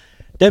 Wall-E.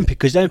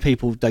 Because then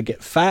people, they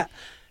get fat,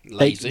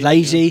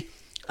 lazy,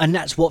 and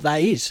that's what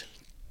that is.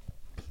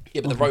 Yeah,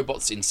 but the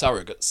robots in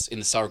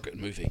the Surrogate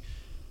movie,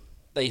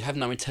 they have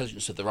no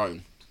intelligence of their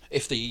own.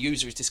 If the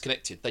user is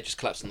disconnected, they just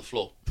collapse on the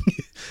floor.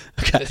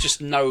 Okay. There's just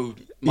no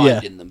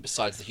mind in them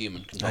besides the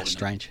human controlling That's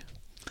them. strange.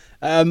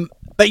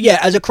 But yeah,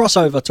 as a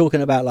crossover,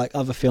 talking about like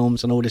other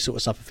films and all this sort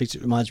of stuff, I think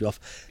it reminds me of.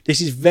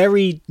 This is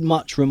very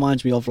much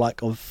reminds me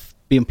of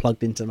being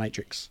plugged into the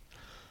Matrix.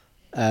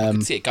 I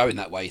could see it going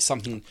that way.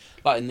 Something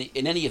like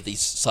in any of these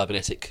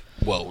cybernetic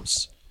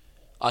worlds,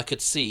 I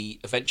could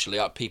see eventually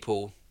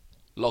people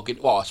logging.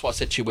 Well, that's what I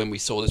said to you when we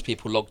saw there's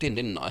people logged in,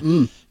 didn't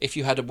I? If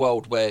you had a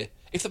world where,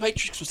 if the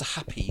Matrix was a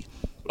happy,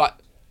 like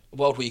a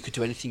world where you could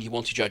do anything you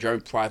wanted, you had your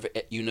own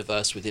private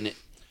universe within it,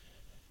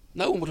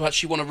 no one would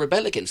actually want to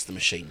rebel against the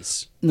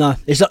machines. No,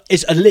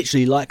 it's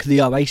literally like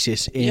the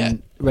Oasis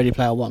in Ready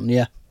Player One.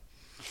 Yeah.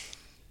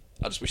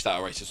 I just wish that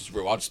Oasis was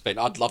real.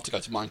 I'd love to go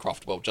to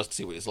Minecraft world just to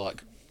see what it's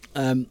like.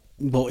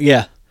 But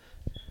yeah,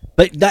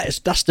 but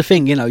that's the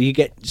thing, you know, you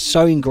get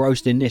so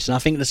engrossed in this, and I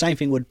think the same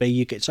thing would be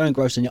you get so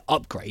engrossed in your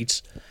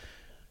upgrades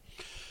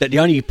that the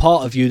only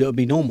part of you that would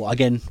be normal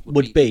again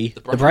would be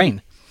the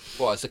brain.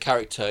 Well, there's a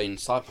character in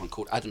Cyberpunk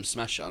called Adam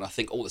Smasher, and I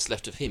think all that's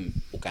left of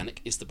him,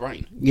 organic, is the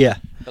brain. Yeah.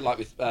 But like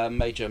with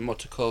Major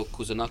Motoko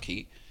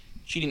Kusanagi,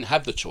 she didn't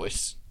have the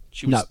choice.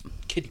 She was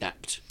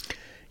kidnapped.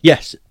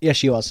 Yes,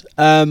 she was.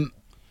 And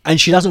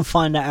she doesn't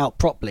find that out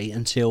properly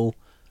until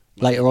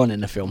later on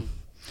in the film.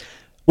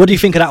 What do you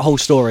think of that whole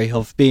story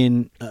of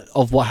being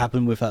of what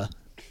happened with her?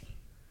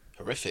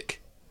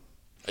 Horrific.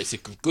 It's a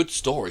good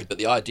story, but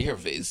the idea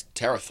of it is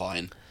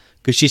terrifying.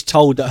 Because she's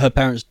told that her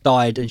parents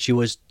died and she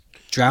was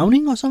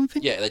drowning or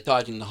something. Yeah, they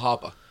died in the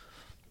harbour,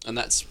 and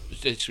that's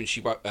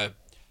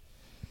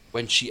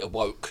when she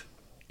awoke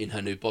in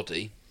her new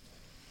body.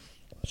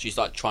 She's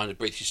like trying to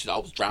breathe. She said, "I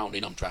was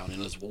drowning. I'm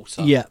drowning. There's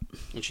water." Yeah,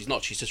 and she's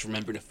not. She's just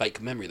remembering a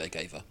fake memory they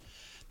gave her.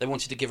 They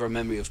wanted to give her a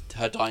memory of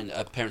her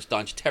parents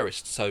dying to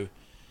terrorists. So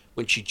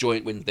when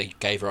they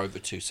gave her over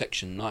to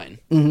Section 9,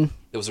 there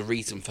was a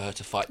reason for her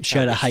to fight. She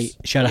had a hate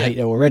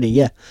there already.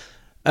 Yeah.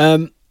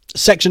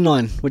 Section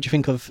 9. What do you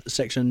think of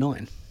Section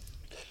 9?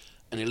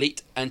 An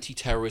elite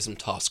anti-terrorism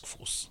task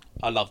force.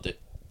 I loved it.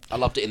 I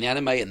loved it in the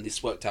anime, and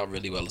this worked out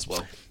really well as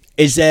well.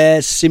 Is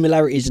there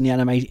similarities in the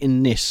anime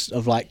in this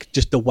of like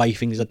just the way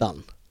things are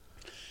done?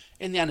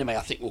 In the anime, I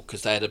think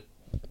because they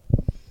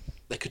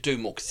could do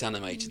more because it's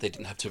animated. They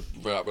didn't have to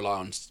rely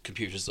on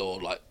computers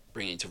or like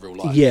bring it into real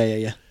life.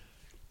 Yeah.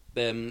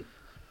 The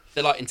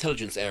like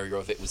intelligence area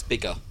of it was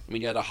bigger. I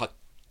mean, you had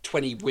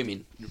 20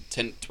 women,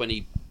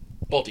 20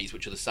 bodies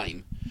which are the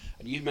same.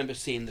 And you remember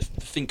seeing the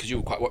thing, because you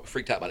were quite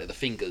freaked out about it, the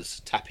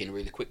fingers tapping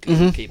really quickly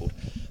on the keyboard.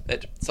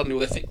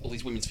 Suddenly all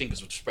these women's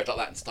fingers would spread like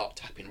that and start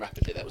tapping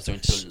rapidly. That was their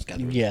intelligence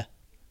gathering. Yeah,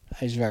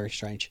 that is very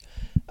strange.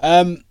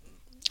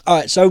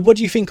 Alright, so what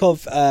do you think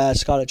of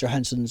Scarlett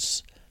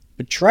Johansson's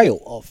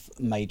portrayal of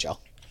Major?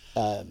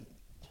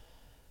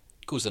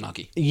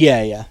 Kusanagi.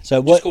 Yeah.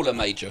 So Just call her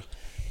Major.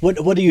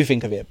 What do you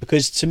think of it?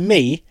 Because to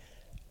me,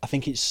 I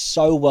think it's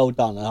so well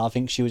done, and I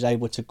think she was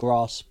able to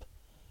grasp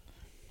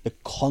the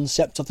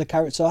concept of the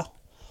character.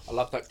 I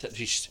love that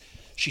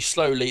she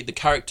slowly, the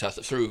character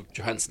through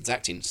Johansson's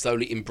acting,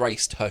 slowly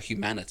embraced her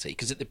humanity.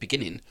 Because at the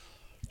beginning,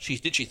 she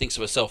literally thinks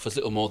of herself as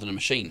little more than a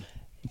machine.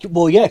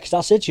 Well, yeah, because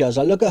I said to you, I was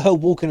like, look at her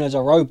walking as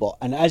a robot,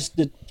 and as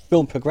the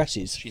film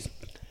progresses,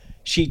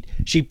 she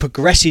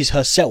progresses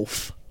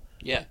herself.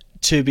 Yeah.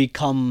 To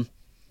become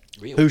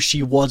real. Who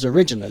she was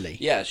originally.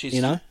 Yeah,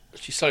 she's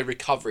slowly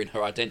recovering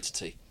her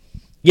identity.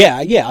 Yeah,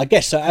 I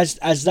guess so.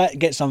 As that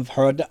gets on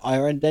her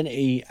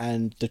identity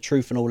and the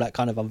truth and all that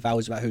kind of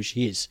unveils about who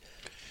she is,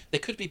 there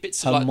could be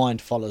bits her of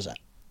mind follows that.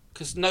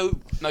 Because no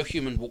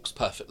human walks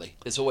perfectly.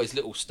 There's always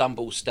little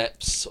stumble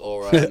steps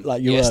or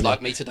Like you yes, earlier.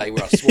 like me today,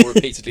 where I swore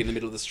repeatedly in the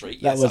middle of the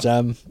street. That Yes,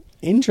 was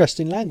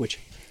interesting language.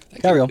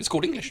 thank Carry you. on. It's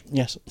called English.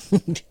 Yes.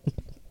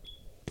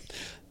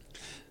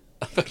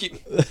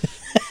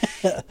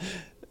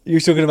 You were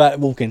talking about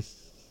walking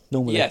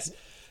normally. Yes,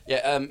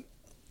 yeah.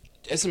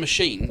 As a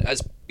machine,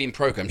 as being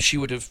programmed, she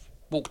would have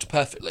walked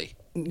perfectly.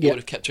 It Yeah. would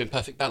have kept her in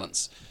perfect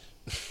balance.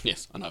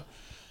 Yes, I know.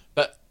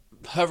 But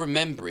her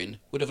remembering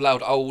would have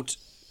allowed old,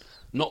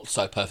 not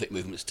so perfect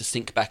movements to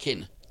sink back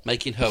in,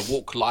 making her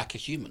walk like a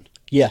human.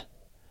 Yeah.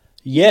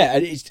 Yeah,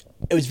 and it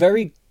was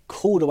very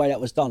cool the way that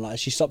was done. Like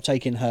she stopped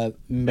taking her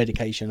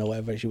medication or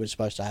whatever she was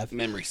supposed to have.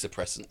 Memory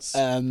suppressants.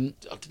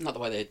 I didn't like the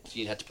way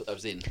you had to put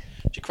those in.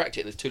 She cracked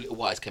it and the two little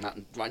wires came out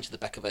and right into the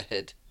back of her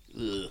head.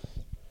 Ugh.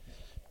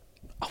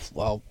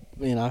 Well,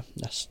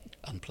 that's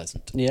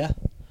Unpleasant. yeah.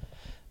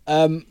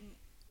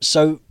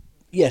 So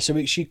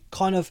she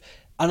kind of,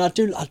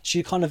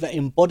 she kind of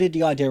embodied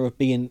the idea of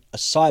being a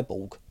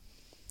cyborg,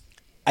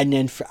 and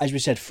then as we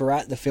said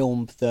throughout the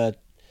film, the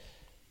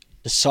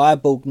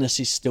cyborgness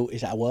is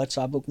that a word?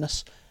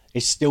 Cyborgness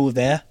is still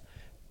there,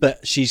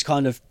 but she's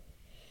kind of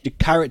the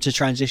character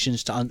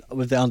transitions to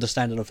with the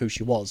understanding of who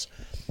she was,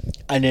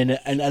 and then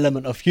an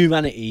element of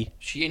humanity.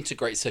 She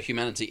integrates her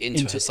humanity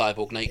into her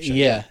cyborg nature.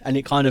 Yeah, and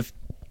it kind of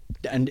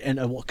and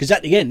because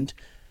at the end,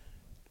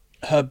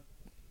 her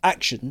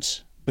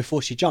actions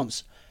before she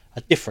jumps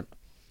are different,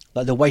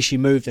 like the way she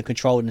moves and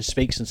controls and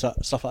speaks and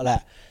stuff like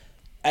that.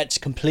 It's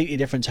completely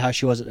different to how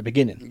she was at the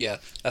beginning. Yeah,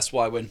 that's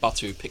why when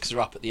Batu picks her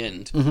up at the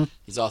end,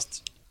 he's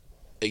asked,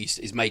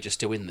 "Is Major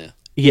still in there?"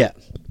 Yeah,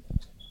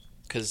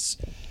 Because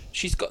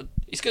it's going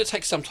to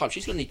take some time.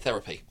 She's going to need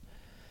therapy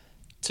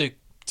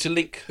to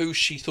link who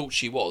she thought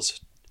she was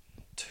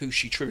to who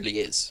she truly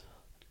is.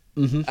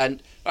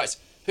 And right,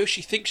 who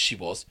she thinks she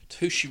was to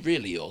who she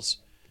really is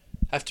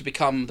have to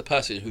become the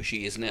person who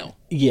she is now.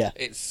 yeah.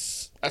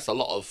 That's a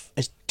lot of.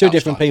 It's two house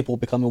different time. people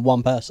becoming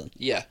one person.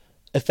 Yeah,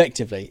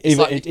 Effectively,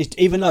 like-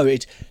 even though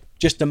it's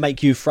just to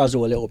make you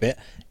frazzle a little bit,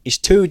 it's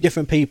two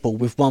different people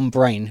with one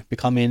brain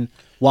becoming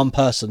one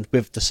person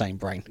with the same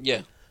brain.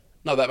 yeah.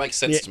 No, that makes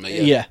sense to me.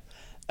 Yeah.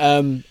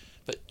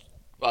 But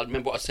I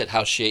remember what I said.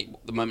 How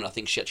the moment I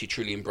think she actually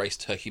truly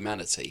embraced her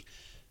humanity,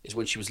 is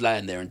when she was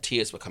laying there and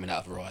tears were coming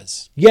out of her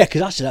eyes. Yeah,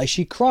 because I said, is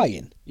she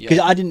crying? Because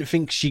Yeah. I didn't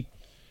think she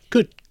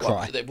could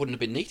cry. Well, it wouldn't have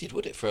been needed,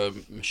 would it, for a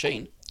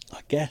machine? I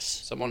guess.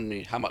 Someone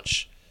knew how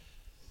much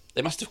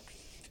they must have.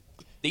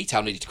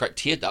 Detail needed to create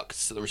tear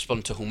ducts that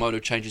respond to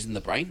hormonal changes in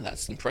the brain.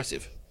 That's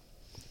impressive.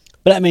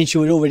 But that means she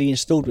was already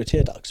installed with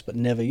tear ducts, but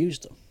never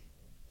used them.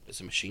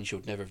 As a machine, she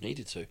would never have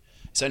needed to.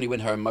 It's only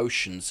when her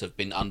emotions have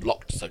been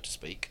unlocked, so to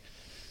speak,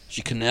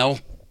 she can now.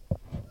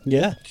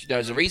 Yeah. She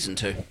knows a reason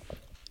to.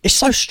 It's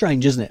so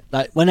strange, isn't it?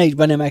 Like when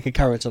they make a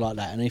character like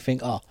that and they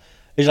think,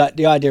 it's like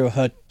the idea of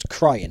her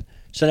crying.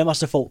 So they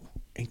must have thought,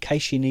 in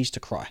case she needs to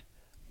cry.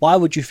 Why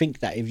would you think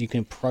that if you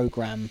can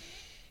program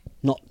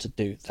not to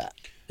do that?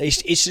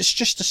 It's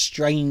just a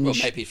strange. Well,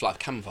 maybe for like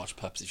camouflage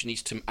purposes, she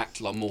needs to act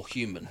like more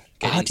human.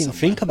 I didn't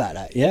think about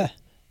that. Yeah.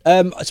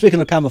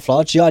 Speaking of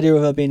camouflage, the idea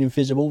of her being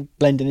invisible,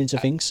 blending into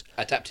things.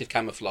 Adaptive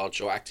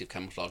camouflage or active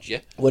camouflage, yeah.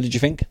 What did you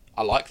think?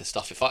 I like the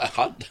stuff. If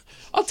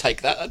I'd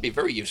take that. That'd be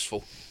very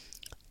useful.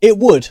 It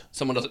would.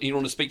 Someone doesn't. You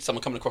want to speak to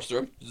someone coming across the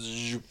room?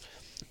 Zzz.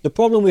 The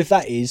problem with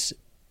that is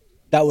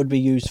that would be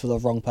used for the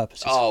wrong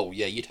purposes. Oh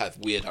yeah, you'd have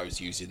weirdos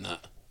using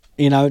that.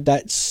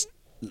 That's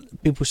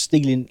people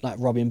stealing, like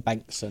robbing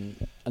banks and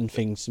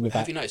things with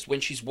Have that. you noticed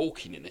when she's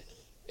walking in it,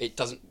 it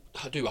doesn't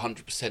do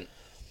 100%.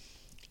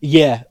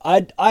 Yeah,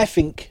 I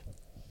think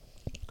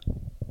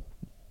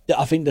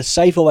the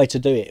safer way to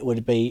do it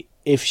would be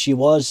if she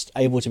was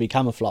able to be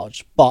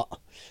camouflaged, but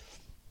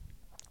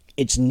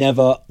it's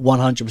never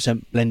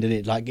 100% blended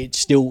in. Like it's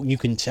still, you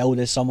can tell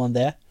there's someone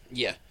there.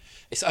 Yeah,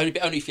 it's only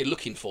if you're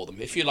looking for them.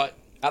 If you're like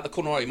at the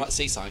corner, you might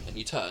see something and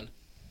you turn,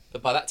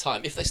 but by that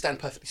time, if they stand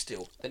perfectly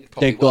still, then it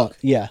probably They've got work.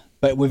 yeah,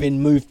 but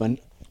within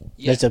movement,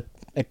 Yeah. there's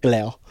a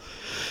glare.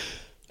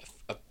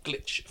 A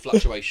glitch,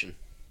 fluctuation.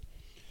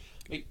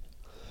 I mean,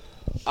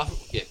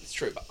 yeah, it's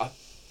true. But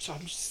so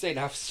I'm just saying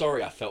how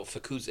sorry I felt for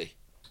Kuzi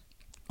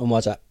And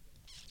why's that?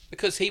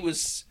 because he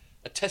was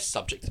a test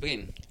subject to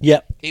begin.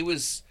 Yep. He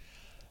was,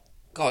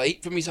 God,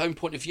 from his own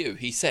point of view,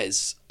 he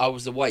says, I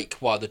was awake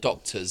while the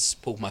doctors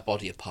pulled my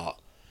body apart.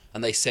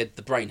 And they said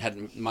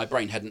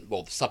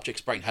the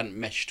subject's brain hadn't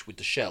meshed with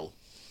the shell.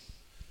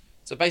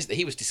 So basically,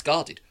 he was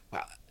discarded.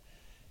 Wow.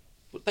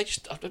 They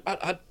just, I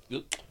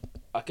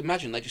can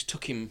imagine they just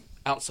took him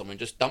out somewhere and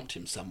just dumped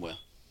him somewhere.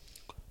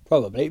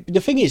 Probably. But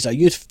the thing is, though,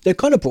 they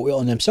kind of brought it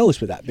on themselves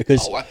with that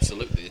because Oh,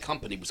 absolutely. The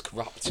company was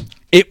corrupt.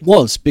 it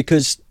was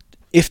because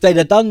if they'd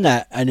have done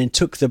that and then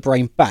took the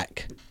brain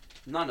back,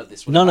 None of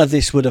this none of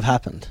this would have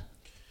happened.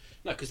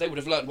 No, because they would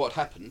have learned what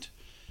happened,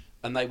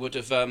 and they would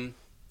have,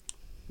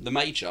 the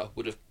Major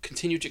would have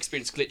continued to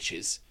experience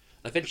glitches,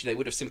 and eventually they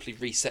would have simply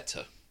reset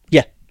her.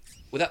 Yeah.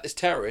 Without this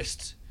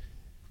terrorist,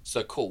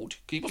 so-called,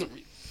 'cause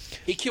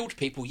he killed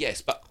people,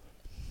 yes, but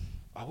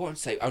I won't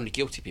say only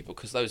guilty people,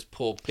 because those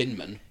poor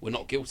binmen were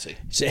not guilty.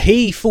 So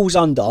he falls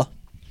under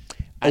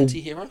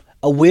Anti-hero?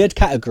 a weird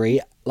category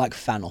like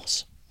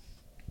Thanos.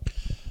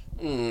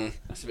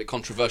 That's a bit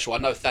controversial. I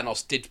know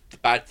Thanos did the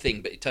bad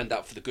thing, but it turned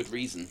out for the good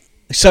reason.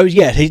 So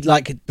yeah,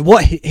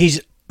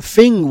 his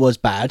thing was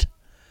bad,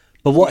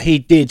 but what he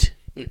did,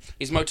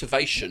 His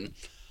motivation,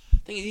 I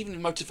think even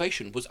his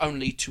motivation was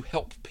only to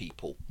help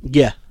people.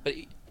 yeah, But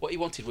what he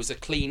wanted was a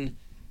clean,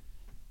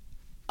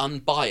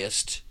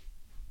 unbiased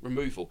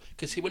removal.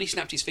 Because when he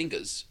snapped his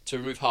fingers to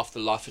remove half the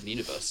life in the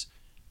universe,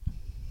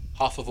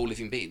 half of all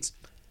living beings,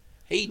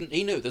 he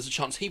knew there's a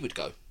chance he would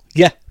go.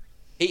 yeah,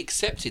 He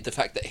accepted the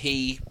fact that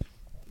he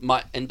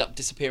might end up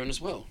disappearing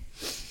as well.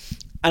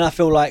 and I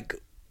feel like,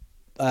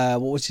 what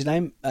was his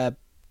name? Batu,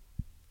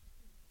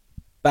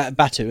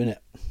 innit?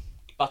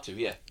 Batu,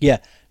 yeah. Yeah,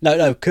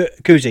 no,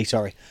 Kuzi,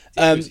 sorry.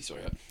 Uzi,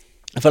 sorry.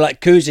 I feel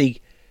like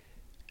Kuzi,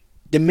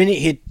 the minute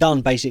he'd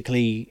done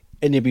basically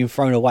and he'd been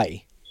thrown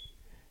away,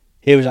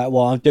 he was like,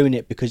 well, I'm doing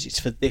it because it's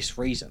for this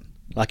reason.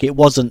 Like, it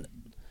wasn't,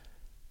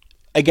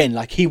 again,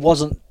 like, he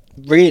wasn't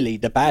really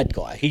the bad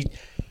guy.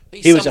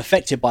 He was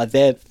affected by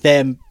their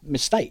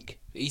mistake.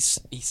 He's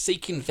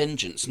seeking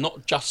vengeance,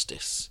 not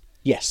justice.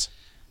 Yes.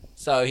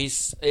 So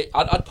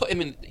I'd put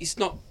him in. He's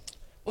not.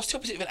 What's the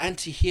opposite of an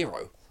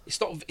anti-hero? It's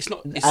not.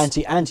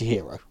 It's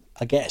Anti-hero,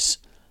 I guess.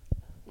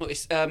 Well,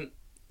 it's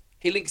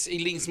he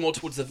leans more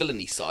towards the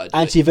villainy side.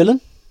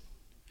 Anti-villain?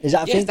 Is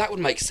that a Yes, thing? that would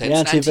make sense. The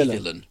anti-villain.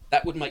 Anti-villain.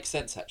 That would make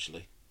sense,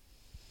 actually.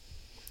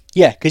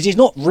 Yeah, because he's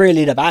not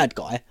really the bad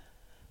guy,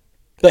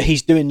 but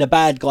he's doing the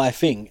bad guy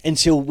thing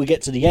until we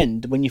get to the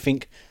end when you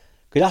think,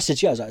 because I said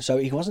to you, I was like, so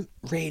he wasn't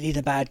really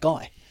the bad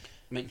guy.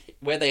 I mean,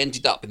 where they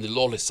ended up in the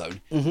lawless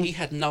zone, he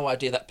had no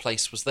idea that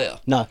place was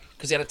there. No.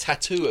 Because he had a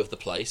tattoo of the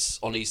place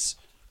on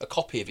a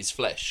copy of his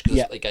flesh, because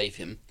that's what they gave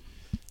him.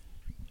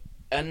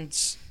 And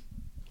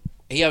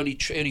he only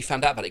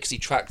found out about it because he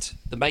tracked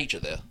the Major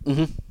there.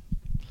 Mm-hmm.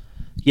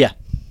 Yeah.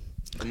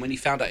 And when he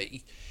found out,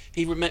 he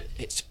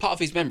it's part of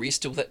his memory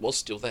was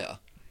still there,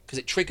 because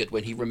it triggered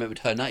when he remembered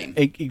her name.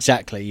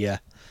 Exactly, yeah.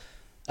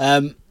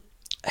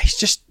 It's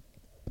just,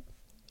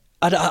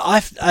 as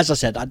I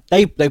said,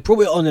 they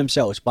brought it on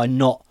themselves by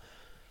not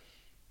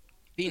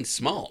Being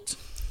smart.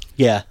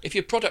 Yeah. If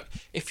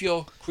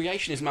your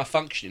creation is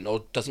malfunctioning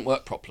or doesn't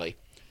work properly,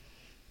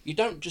 you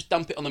don't just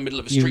dump it on the middle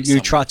of a street. You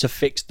try to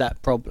fix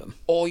that problem,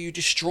 or you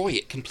destroy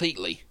it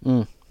completely.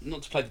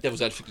 Not to play the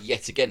devil's advocate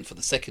yet again for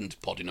the second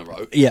pod in a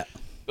row. Yeah.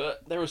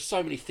 But there are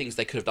so many things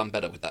they could have done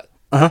better with that.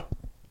 Uh-huh.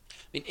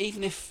 I mean,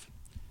 even if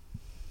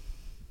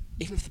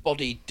the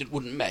body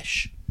wouldn't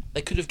mesh,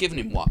 they could have given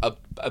him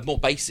a more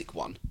basic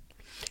one.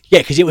 Yeah,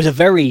 because it was a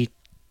very,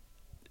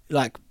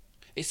 like,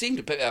 It seemed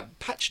a bit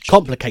patched.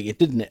 complicated,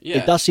 didn't it? Yeah.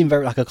 It does seem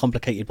very like a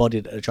complicated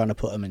body that they're trying to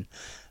put him in.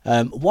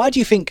 Why do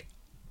you think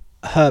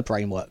her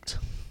brain worked?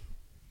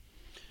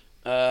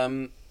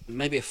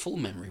 Maybe a full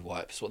memory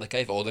wipe is what they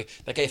gave her, or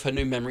they gave her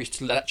new memories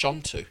to latch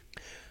on to.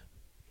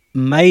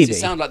 Maybe. Does it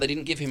sound like they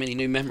didn't give him any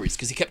new memories?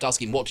 Because he kept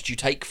asking, "What did you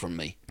take from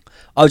me?"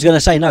 I was going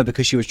to say no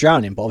because she was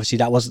drowning, but obviously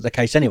that wasn't the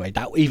case anyway.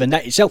 Even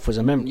that itself was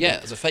a memory. Yeah,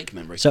 it was a fake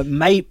memory. So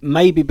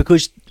maybe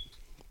because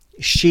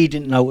she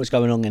didn't know what was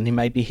going on, and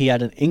maybe he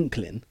had an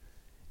inkling.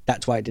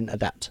 That's why it didn't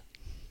adapt.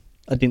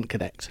 I didn't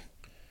connect.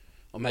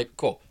 Or maybe,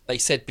 cool. They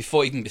said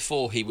even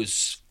before he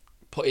was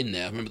put in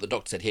there, I remember the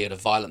doctor said he had a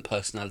violent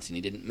personality and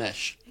he didn't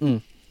mesh.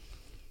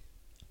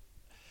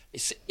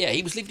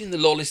 He was living in the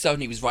lawless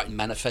zone. He was writing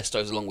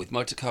manifestos along with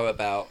Motoko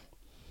about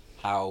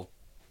how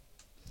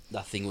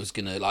nothing was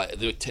gonna, like,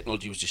 the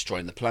technology was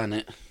destroying the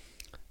planet.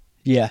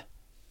 Yeah.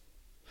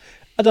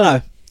 I don't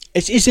know.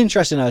 It's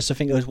interesting though. So I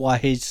think it was why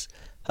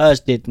hers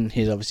did and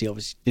his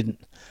obviously didn't.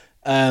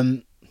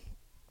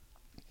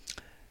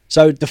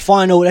 So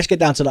let's get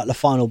down to like the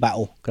final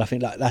battle, because I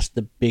think like that's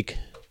the big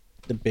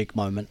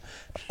moment.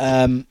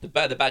 The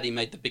baddie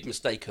made the big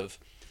mistake of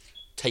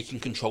taking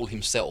control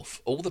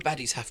himself. All the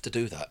baddies have to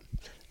do that.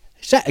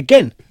 It's that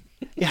again.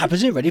 It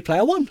happens in Ready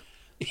Player One.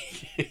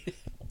 The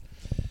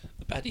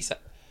baddies.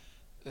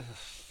 And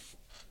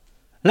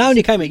that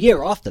only came a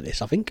year after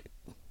this, I think.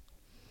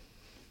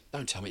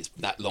 Don't tell me it's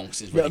that long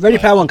since Ready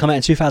Player One came out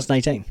in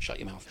 2018. Shut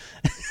your mouth.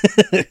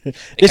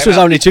 This was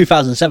only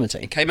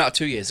 2017. It came out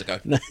 2 years ago.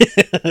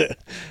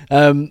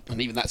 And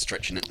even that's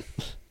stretching it.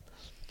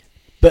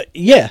 But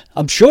yeah,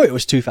 I'm sure it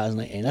was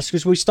 2018. That's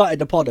because we started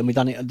the pod and we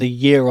done it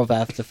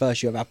the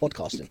first year of our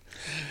podcasting.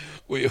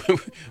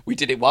 We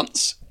did it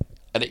once,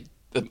 and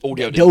the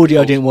audio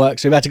didn't work,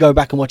 so we had to go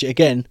back and watch it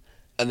again,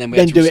 and then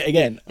had to do it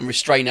again and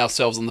restrain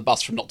ourselves on the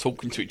bus from not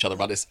talking to each other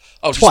about this.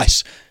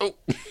 Twice.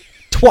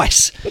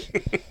 Twice.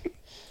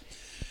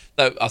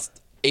 Though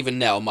even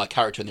now, my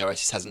character in the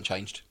Oasis hasn't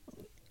changed.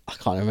 I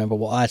can't remember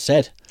what I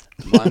said.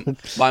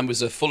 Mine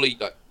was a fully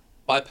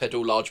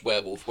bipedal large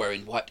werewolf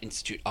wearing white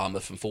Institute armour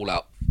from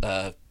Fallout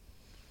 4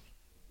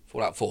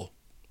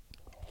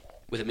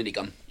 with a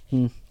minigun.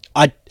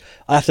 I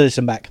have to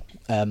listen back,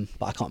 but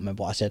I can't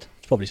remember what I said.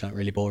 It's probably something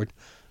really boring.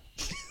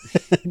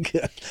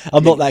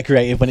 I'm not that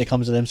creative when it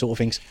comes to them sort of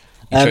things.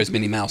 He chose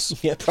Minnie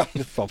Mouse. Yeah,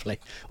 probably.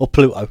 Or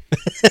Pluto.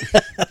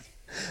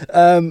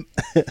 Yeah,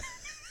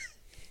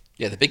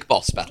 the big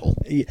boss battle.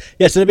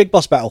 Yeah, so the big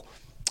boss battle.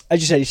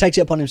 As you said, he takes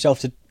it upon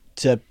himself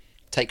to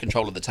Take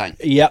control of the tank.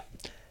 Yep.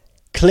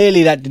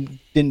 Clearly that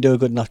didn't do a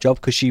good enough job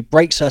because she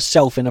breaks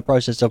herself in the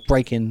process of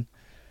breaking...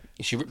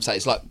 She rips out.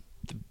 It's like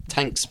the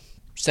tank's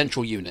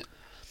central unit.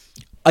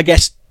 I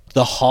guess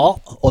the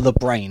heart or the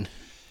brain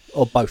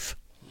or both.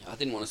 I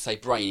didn't want to say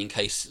brain in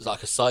case it's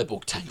like a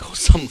cyborg tank or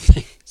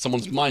something.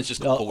 Someone's mind's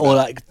just got pulled Or out.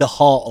 like the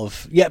heart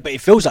of... Yeah, but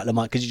it feels like the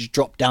mind because you just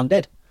dropped down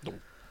dead.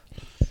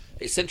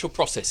 It's central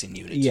processing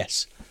unit.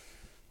 Yes.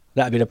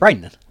 That'd be the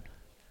brain then.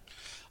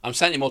 I'm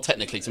saying it more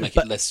technically to make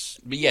it less...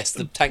 But yes,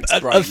 the tank's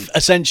brain.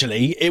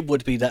 Essentially, it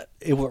would be that...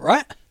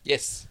 Right?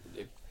 Yes.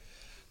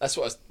 That's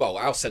what...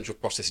 our central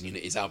processing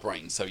unit is our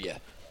brain, so yeah.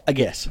 I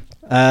guess.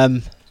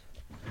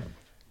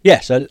 Yeah,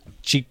 so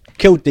she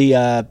killed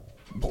the...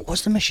 what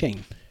was the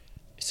machine?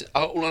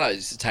 All I know is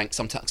it's a tank,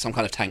 some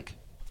kind of tank.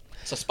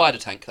 It's a spider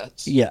tank,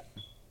 that's... Yeah.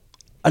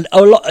 And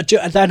a lot. They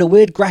had a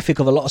weird graphic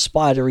of a lot of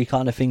spidery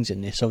kind of things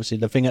in this. Obviously,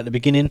 the thing at the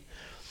beginning,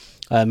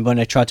 when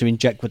they tried to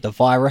inject with the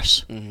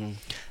virus.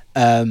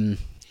 Mm-hmm.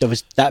 There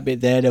was that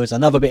bit there. There was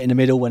another bit in the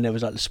middle when there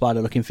was like the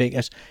spider-looking thing.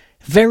 It's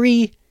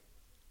very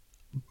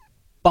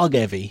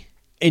bug-heavy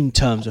in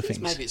terms of things.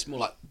 Maybe it's more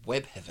like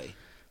web-heavy.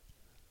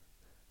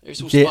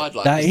 It's all Yeah,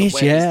 spider-like. that because is,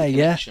 the web yeah, the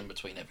yeah. connection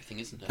between everything,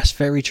 isn't it? That's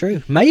very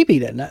true. Maybe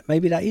then.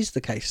 Maybe that is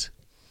the case.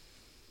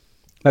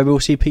 Maybe we'll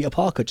see Peter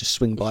Parker just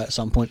swing by at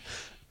some point.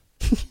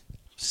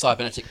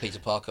 Cybernetic Peter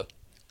Parker.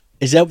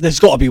 There's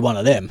got to be one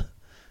of them.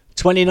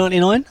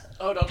 2099?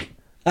 Hold on.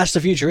 That's the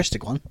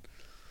futuristic one.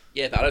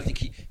 Yeah, but I don't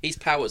think his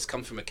powers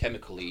come from a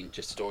chemical he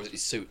ingested, or is it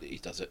his suit that he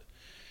does it?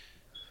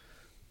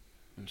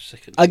 One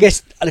second. I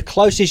guess the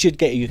closest you're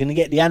going to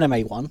get the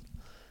anime one,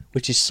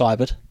 which is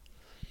cybered.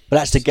 But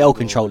that's the girl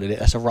controlling it.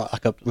 That's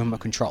like a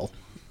remote control.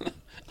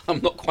 I'm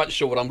not quite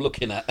sure what I'm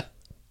looking at.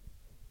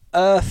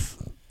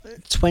 Earth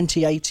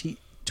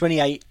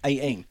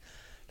 2818.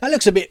 That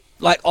looks a bit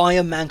like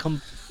Iron Man.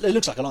 It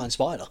looks like an Iron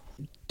Spider.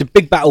 The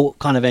big battle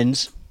kind of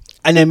ends,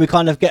 and then we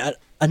kind of get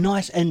a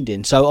nice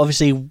ending. So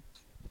obviously,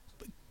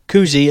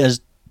 Kuzi has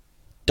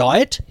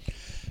died.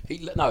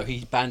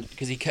 He banned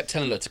because he kept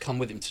telling her to come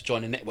with him to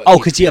join a network. Oh,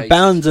 because he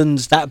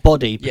abandons that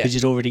body because Yeah.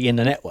 he's already in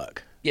the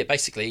network. Yeah,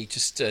 basically, he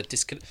just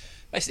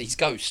basically, his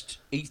ghost.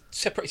 He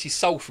separates his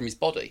soul from his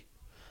body.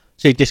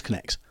 So he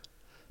disconnects.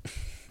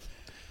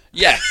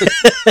 Yeah.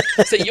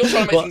 So you're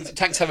trying to make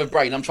tanks have a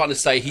brain. I'm trying to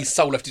say his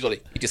soul left his body.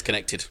 He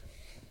disconnected.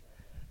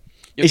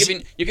 You're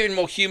giving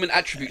more human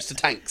attributes to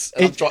tanks.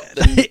 And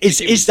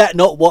Is that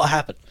not what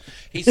happened?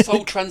 His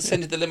soul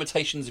transcended the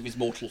limitations of his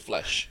mortal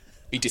flesh.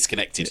 He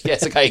disconnected.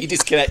 Yes, okay, he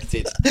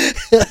disconnected.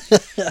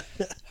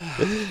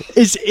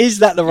 Is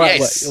that the right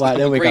Yes, way? Right,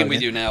 there I'm we go. agreeing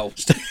with you now.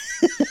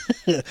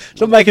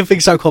 Stop making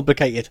things so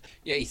complicated.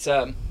 Yeah, he's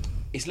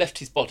left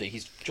his body.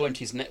 He's joined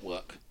his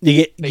network.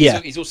 But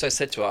Yeah. he's also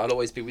said to her, "I'll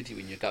always be with you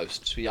in your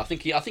ghost." So I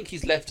think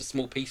he's left a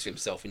small piece of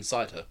himself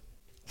inside her.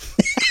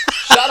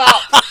 Shut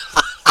up!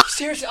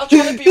 Seriously, I'm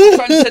trying to be all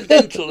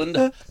transcendental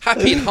and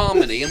happy and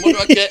harmony, and what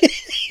do I get?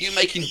 You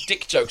making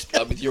dick jokes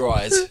with your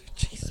eyes.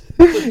 Jeez,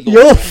 good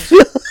Lord.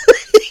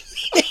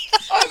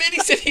 I mean, he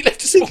said he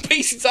left a small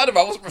piece inside of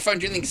her. I wasn't referring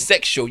to anything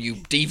sexual, you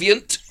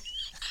deviant.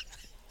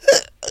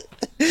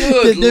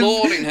 Good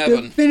Lord in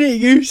heaven. The minute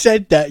you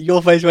said that,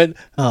 your face went,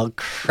 oh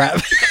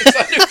crap.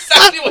 I knew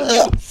exactly what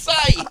you would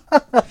say.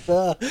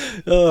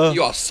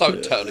 You're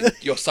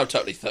so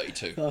totally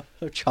 32. Oh,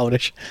 so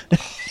childish.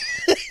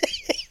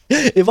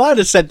 If I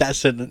had said that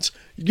sentence,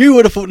 you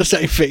would have thought the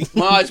same thing.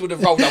 My eyes would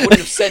have rolled. I wouldn't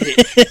have said it.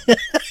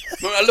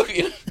 When I look at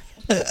you,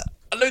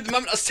 I know the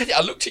moment I said it,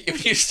 I looked at you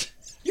and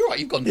you're right.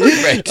 You've gone very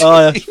red.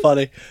 Oh, that's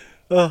funny.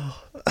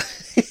 Oh.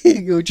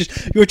 you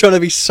were trying to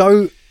be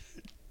so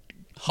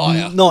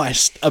Higher.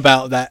 nice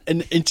about that,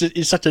 and in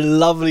such a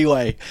lovely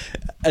way,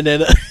 and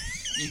then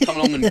You come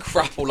along and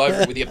crap all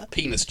over it with your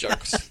penis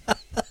jokes. oh,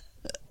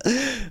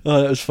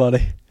 that was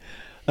funny.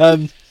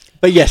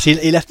 But yes,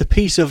 he left a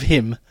piece of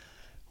him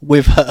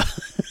with her.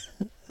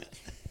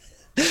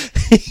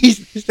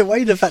 It's the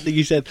way the fact that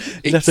you said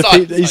he left a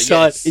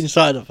piece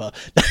inside of her.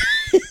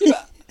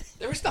 Yeah,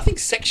 there is nothing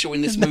sexual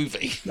in this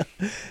movie.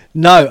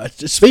 No,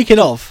 speaking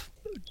of,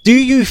 do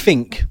you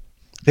think,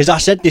 because I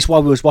said this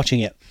while we was watching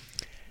it,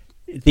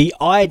 the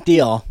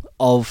idea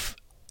of,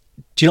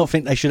 do you not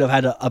think they should have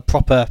had a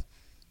proper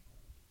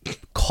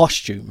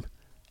costume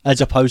as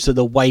opposed to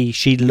the way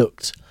she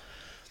looked?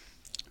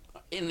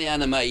 In the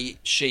anime,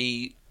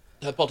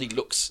 her body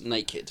looks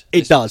naked.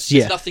 It does,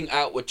 yeah. There's nothing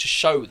outward to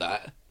show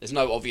that. There's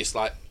no obvious,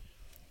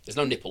 there's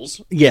no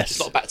nipples. Yes. It's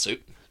not a batsuit.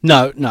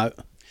 No.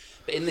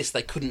 But in this,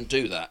 they couldn't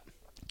do that.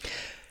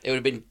 It would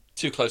have been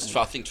too close,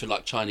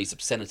 to Chinese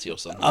obscenity or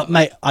something.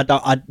 Mate,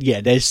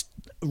 there's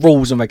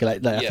rules and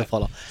regulations they have to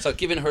follow. So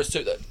giving her a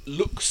suit that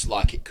looks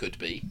like it could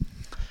be,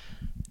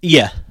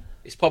 Yeah.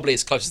 it's probably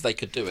as close as they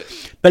could do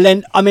it. But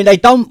then, I mean,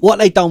 what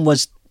they done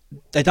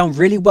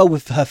really well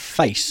with her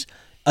face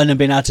and then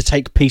being able to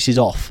take pieces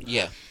off.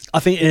 Yeah. I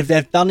think if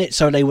they've done it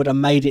so they would have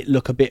made it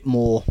look a bit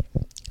more,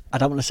 I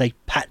don't want to say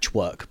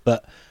patchwork,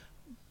 but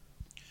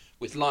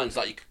with lines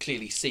like you could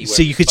clearly see. Where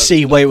so you could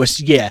see where it was,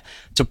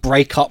 to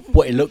break up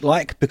what it looked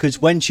like. Because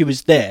when she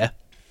was there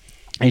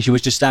and she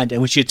was just standing,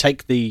 and when she'd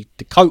take the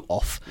coat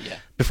off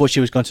before she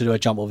was going to do a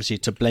jump, obviously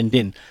to blend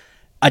in,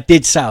 I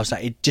did say, I was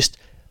like, it just,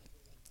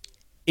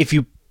 if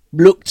you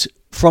looked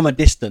from a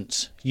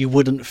distance, you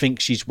wouldn't think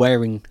she's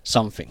wearing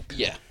something.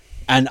 Yeah.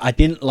 And I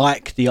didn't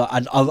like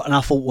and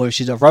I thought, well,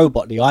 she's a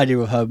robot, the idea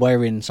of her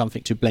wearing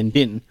something to blend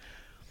in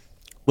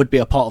would be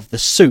a part of the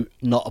suit,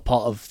 not a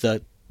part of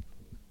the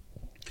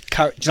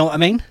character. Do you know what I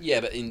mean? Yeah,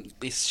 but in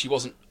this, she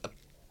wasn't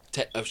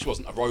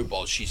a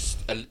robot.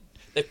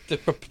 They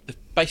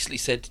basically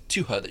said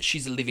to her that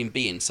she's a living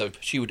being, so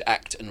she would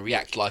act and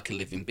react like a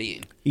living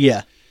being.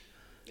 Yeah.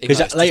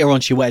 Because later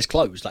on she wears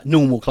clothes, like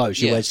normal clothes.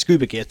 She wears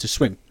scuba gear to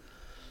swim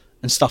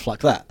and stuff like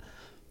that.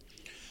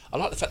 I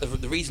like the fact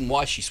that the reason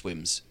why she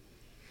swims,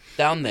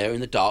 down there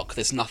in the dark,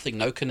 there's nothing,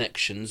 no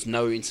connections,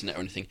 no internet or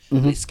anything,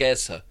 and it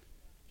scares her.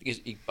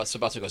 So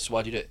Butter goes, so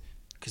why do you do it?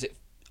 Because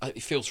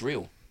it feels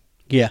real.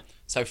 Yeah.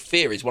 So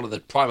fear is one of the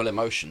primal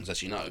emotions,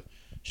 as you know.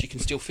 She can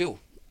still feel.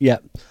 Yeah.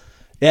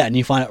 Yeah, and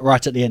you find out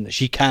right at the end that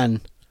she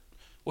can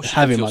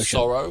have can emotion. Feel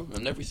sorrow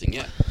and everything,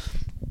 yeah.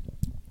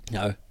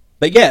 No.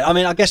 But yeah, I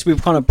mean, I guess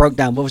we've kind of broke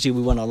down. Obviously,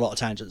 we went on a lot of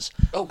tangents.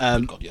 Oh,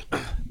 good God, yeah.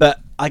 But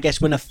I guess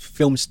when a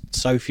film's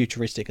so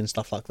futuristic and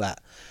stuff like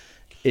that,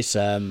 that's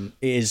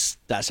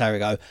how we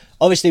go.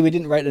 Obviously, we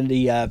didn't rate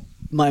the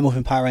Mighty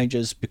Morphin Power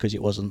Rangers because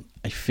it wasn't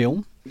a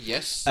film.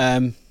 Yes.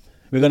 We're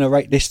going to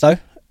rate this though.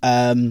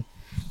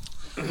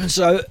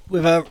 So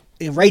with a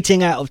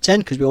rating out of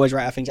 10, because we always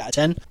rate our things out of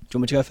 10. Do you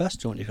want me to go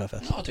first? Do you want you to go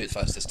first? No, I'll do it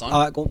first this time.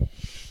 All right, go on.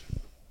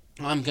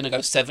 I'm going to go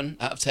 7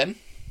 out of 10.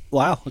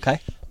 Wow. Okay.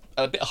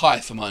 A bit high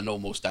for my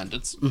normal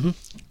standards. Mm-hmm.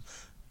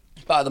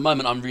 But at the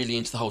moment, I'm really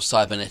into the whole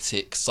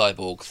cybernetic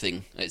cyborg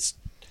thing. It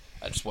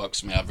just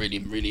works for me.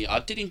 I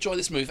did enjoy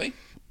this movie.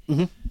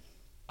 Mm-hmm.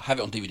 I have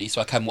it on DVD,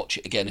 so I can watch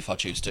it again if I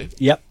choose to.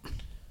 Yep.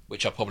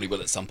 Which I probably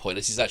will at some point.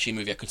 This is actually a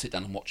movie I could sit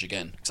down and watch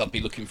again, because I'd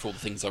be looking for all the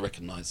things I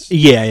recognise.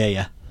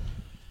 Yeah.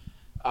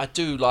 I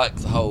do like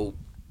the whole...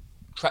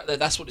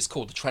 that's what it's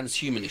called, the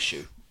transhuman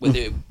issue.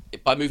 Whether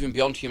by moving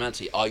beyond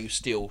humanity, are you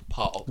still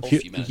part of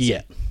humanity?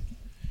 Yeah.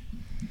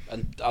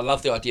 And I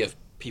love the idea of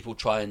people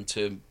trying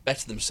to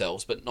better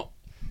themselves, but not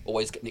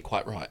always getting it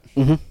quite right.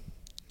 Mm-hmm.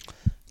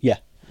 Yeah.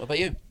 What about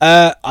you?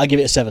 I give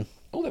it a 7.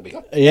 Oh, there we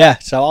go. Yeah.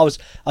 So I was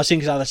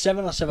thinking either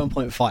 7 or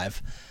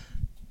 7.5.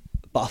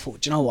 But I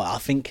thought, do you know what? I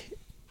think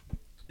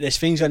there's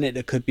things on it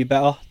that could be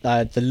better.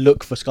 The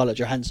look for Scarlett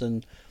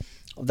Johansson,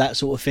 that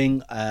sort of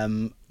thing.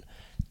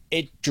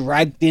 It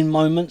dragged in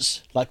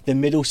moments. Like the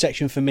middle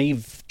section for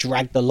me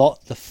dragged a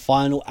lot. The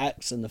final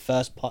acts and the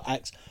first part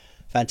acts,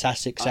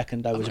 fantastic.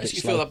 Second, was a bit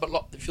slow.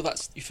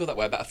 You feel that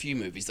way about a few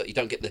movies, that you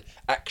don't get the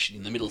action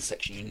in the middle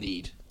section you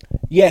need.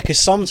 Yeah, because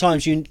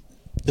sometimes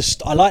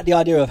I like the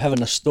idea of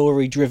having a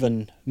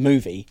story-driven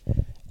movie,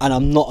 and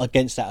I'm not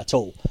against that at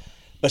all.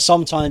 But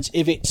sometimes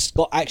if it's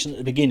got action at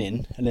the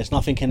beginning and there's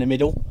nothing in the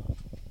middle,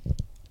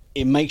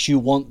 it makes you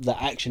want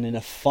the action in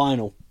a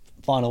final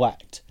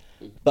act.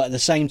 But at the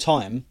same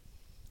time,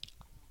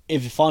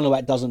 if the final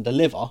act doesn't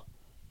deliver,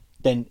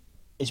 then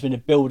it's been a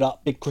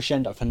build-up, big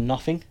crescendo for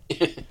nothing.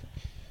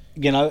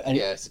 You know? And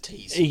yeah, it's a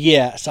tease.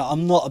 Yeah, so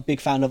I'm not a big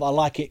fan of... I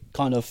like it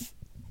kind of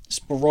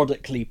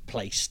sporadically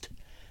placed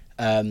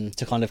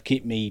to kind of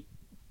keep me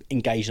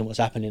engaged in what's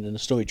happening and the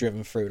story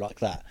driven through like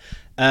that.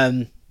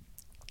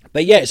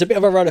 But yeah, it's a bit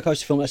of a roller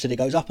coaster film. Like I said, it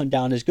goes up and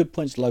down. There's good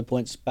points, low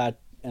points, bad,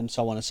 and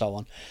so on and so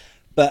on.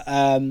 But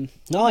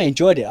no, I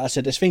enjoyed it. I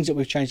said there's things that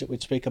we've changed that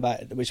we've spoken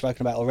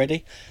about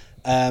already.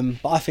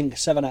 But I think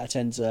 7 out of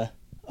 10's a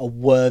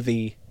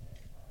worthy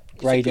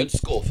grading. It's a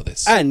good score for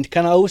this. And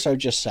can I also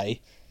just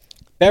say,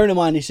 bearing in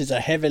mind this is a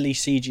heavily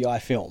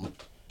CGI film,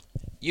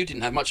 you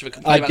didn't have much of a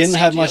complaint. I didn't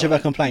have much of a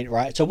complaint,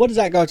 right? So what does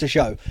that go to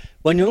show?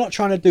 When you're not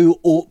trying to do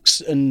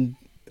orcs and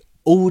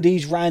all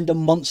these random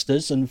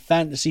monsters and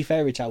fantasy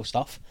fairy tale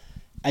stuff,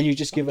 and you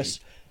just give us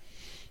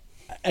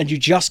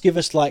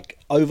like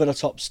over the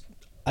top,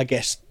 I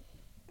guess,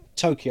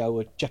 Tokyo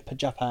or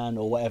Japan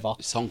or whatever.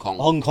 It's Hong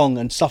Kong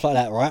and stuff like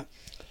that, right?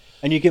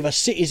 And you give us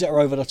cities that are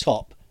over the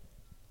top,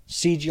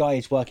 CGI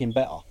is working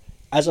better.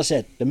 As I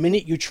said, the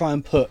minute you try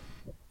and put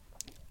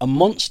a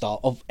monster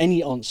of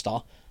any monster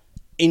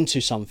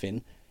into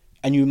something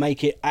and you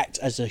make it act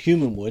as a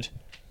human would,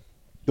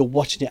 you're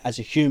watching it as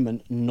a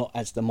human, not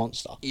as the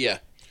monster. Yeah.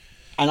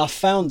 And I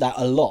found that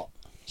a lot.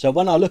 So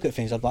when I look at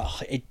things, I'm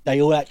like,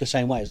 they all act the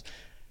same way. I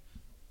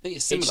think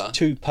it's similar. It's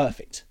too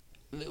perfect.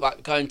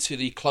 Like going to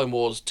the Clone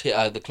Wars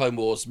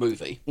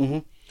movie, mm-hmm.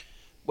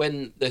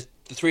 when the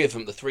three of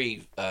them,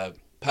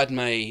 Padme,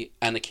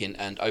 Anakin,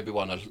 and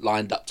Obi-Wan are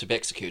lined up to be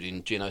executed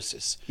in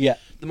Geonosis. Yeah.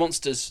 The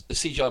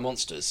CGI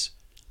monsters,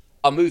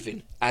 are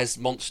moving as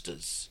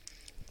monsters.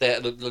 They're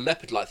the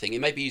leopard-like thing.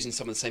 It may be using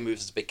some of the same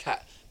moves as a big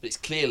cat, but it's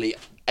clearly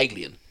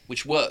alien,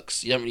 which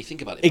works. You don't really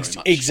think about it very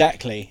much.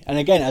 Exactly. And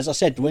again, as I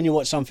said, when you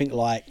watch something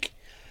like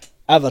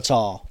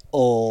Avatar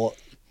or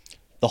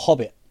The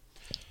Hobbit,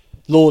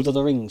 Lord of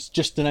the Rings,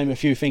 just to name a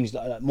few things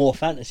that are like more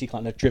fantasy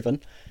kind of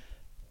driven.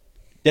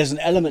 There's an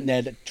element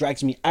there that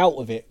drags me out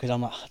of it because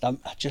I'm like,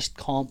 I just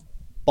can't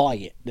buy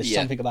it. There's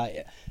something about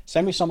it.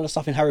 Same with some of the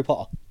stuff in Harry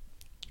Potter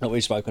that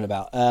we've spoken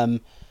about.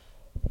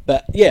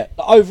 But yeah,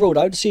 overall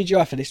though, the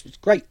CGI for this was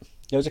great.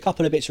 There was a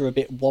couple of bits that were a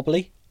bit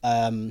wobbly.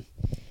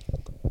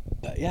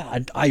 But yeah,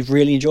 I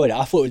really enjoyed it.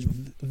 I thought it was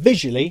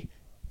visually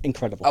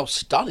incredible. Oh,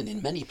 stunning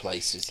in many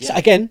places. Yeah. So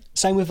again,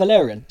 same with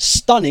Valerian.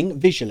 Stunning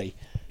visually.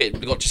 It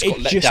got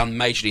let down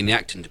majorly in the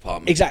acting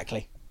department.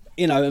 Exactly.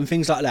 You know, and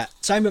things like that.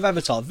 Same with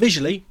Avatar.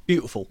 Visually,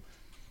 beautiful.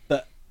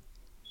 But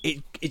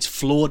it's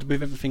flawed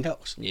with everything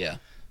else. Yeah.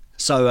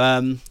 So,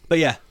 but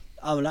yeah,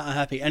 I'm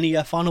happy. Any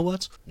final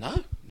words?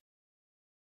 No.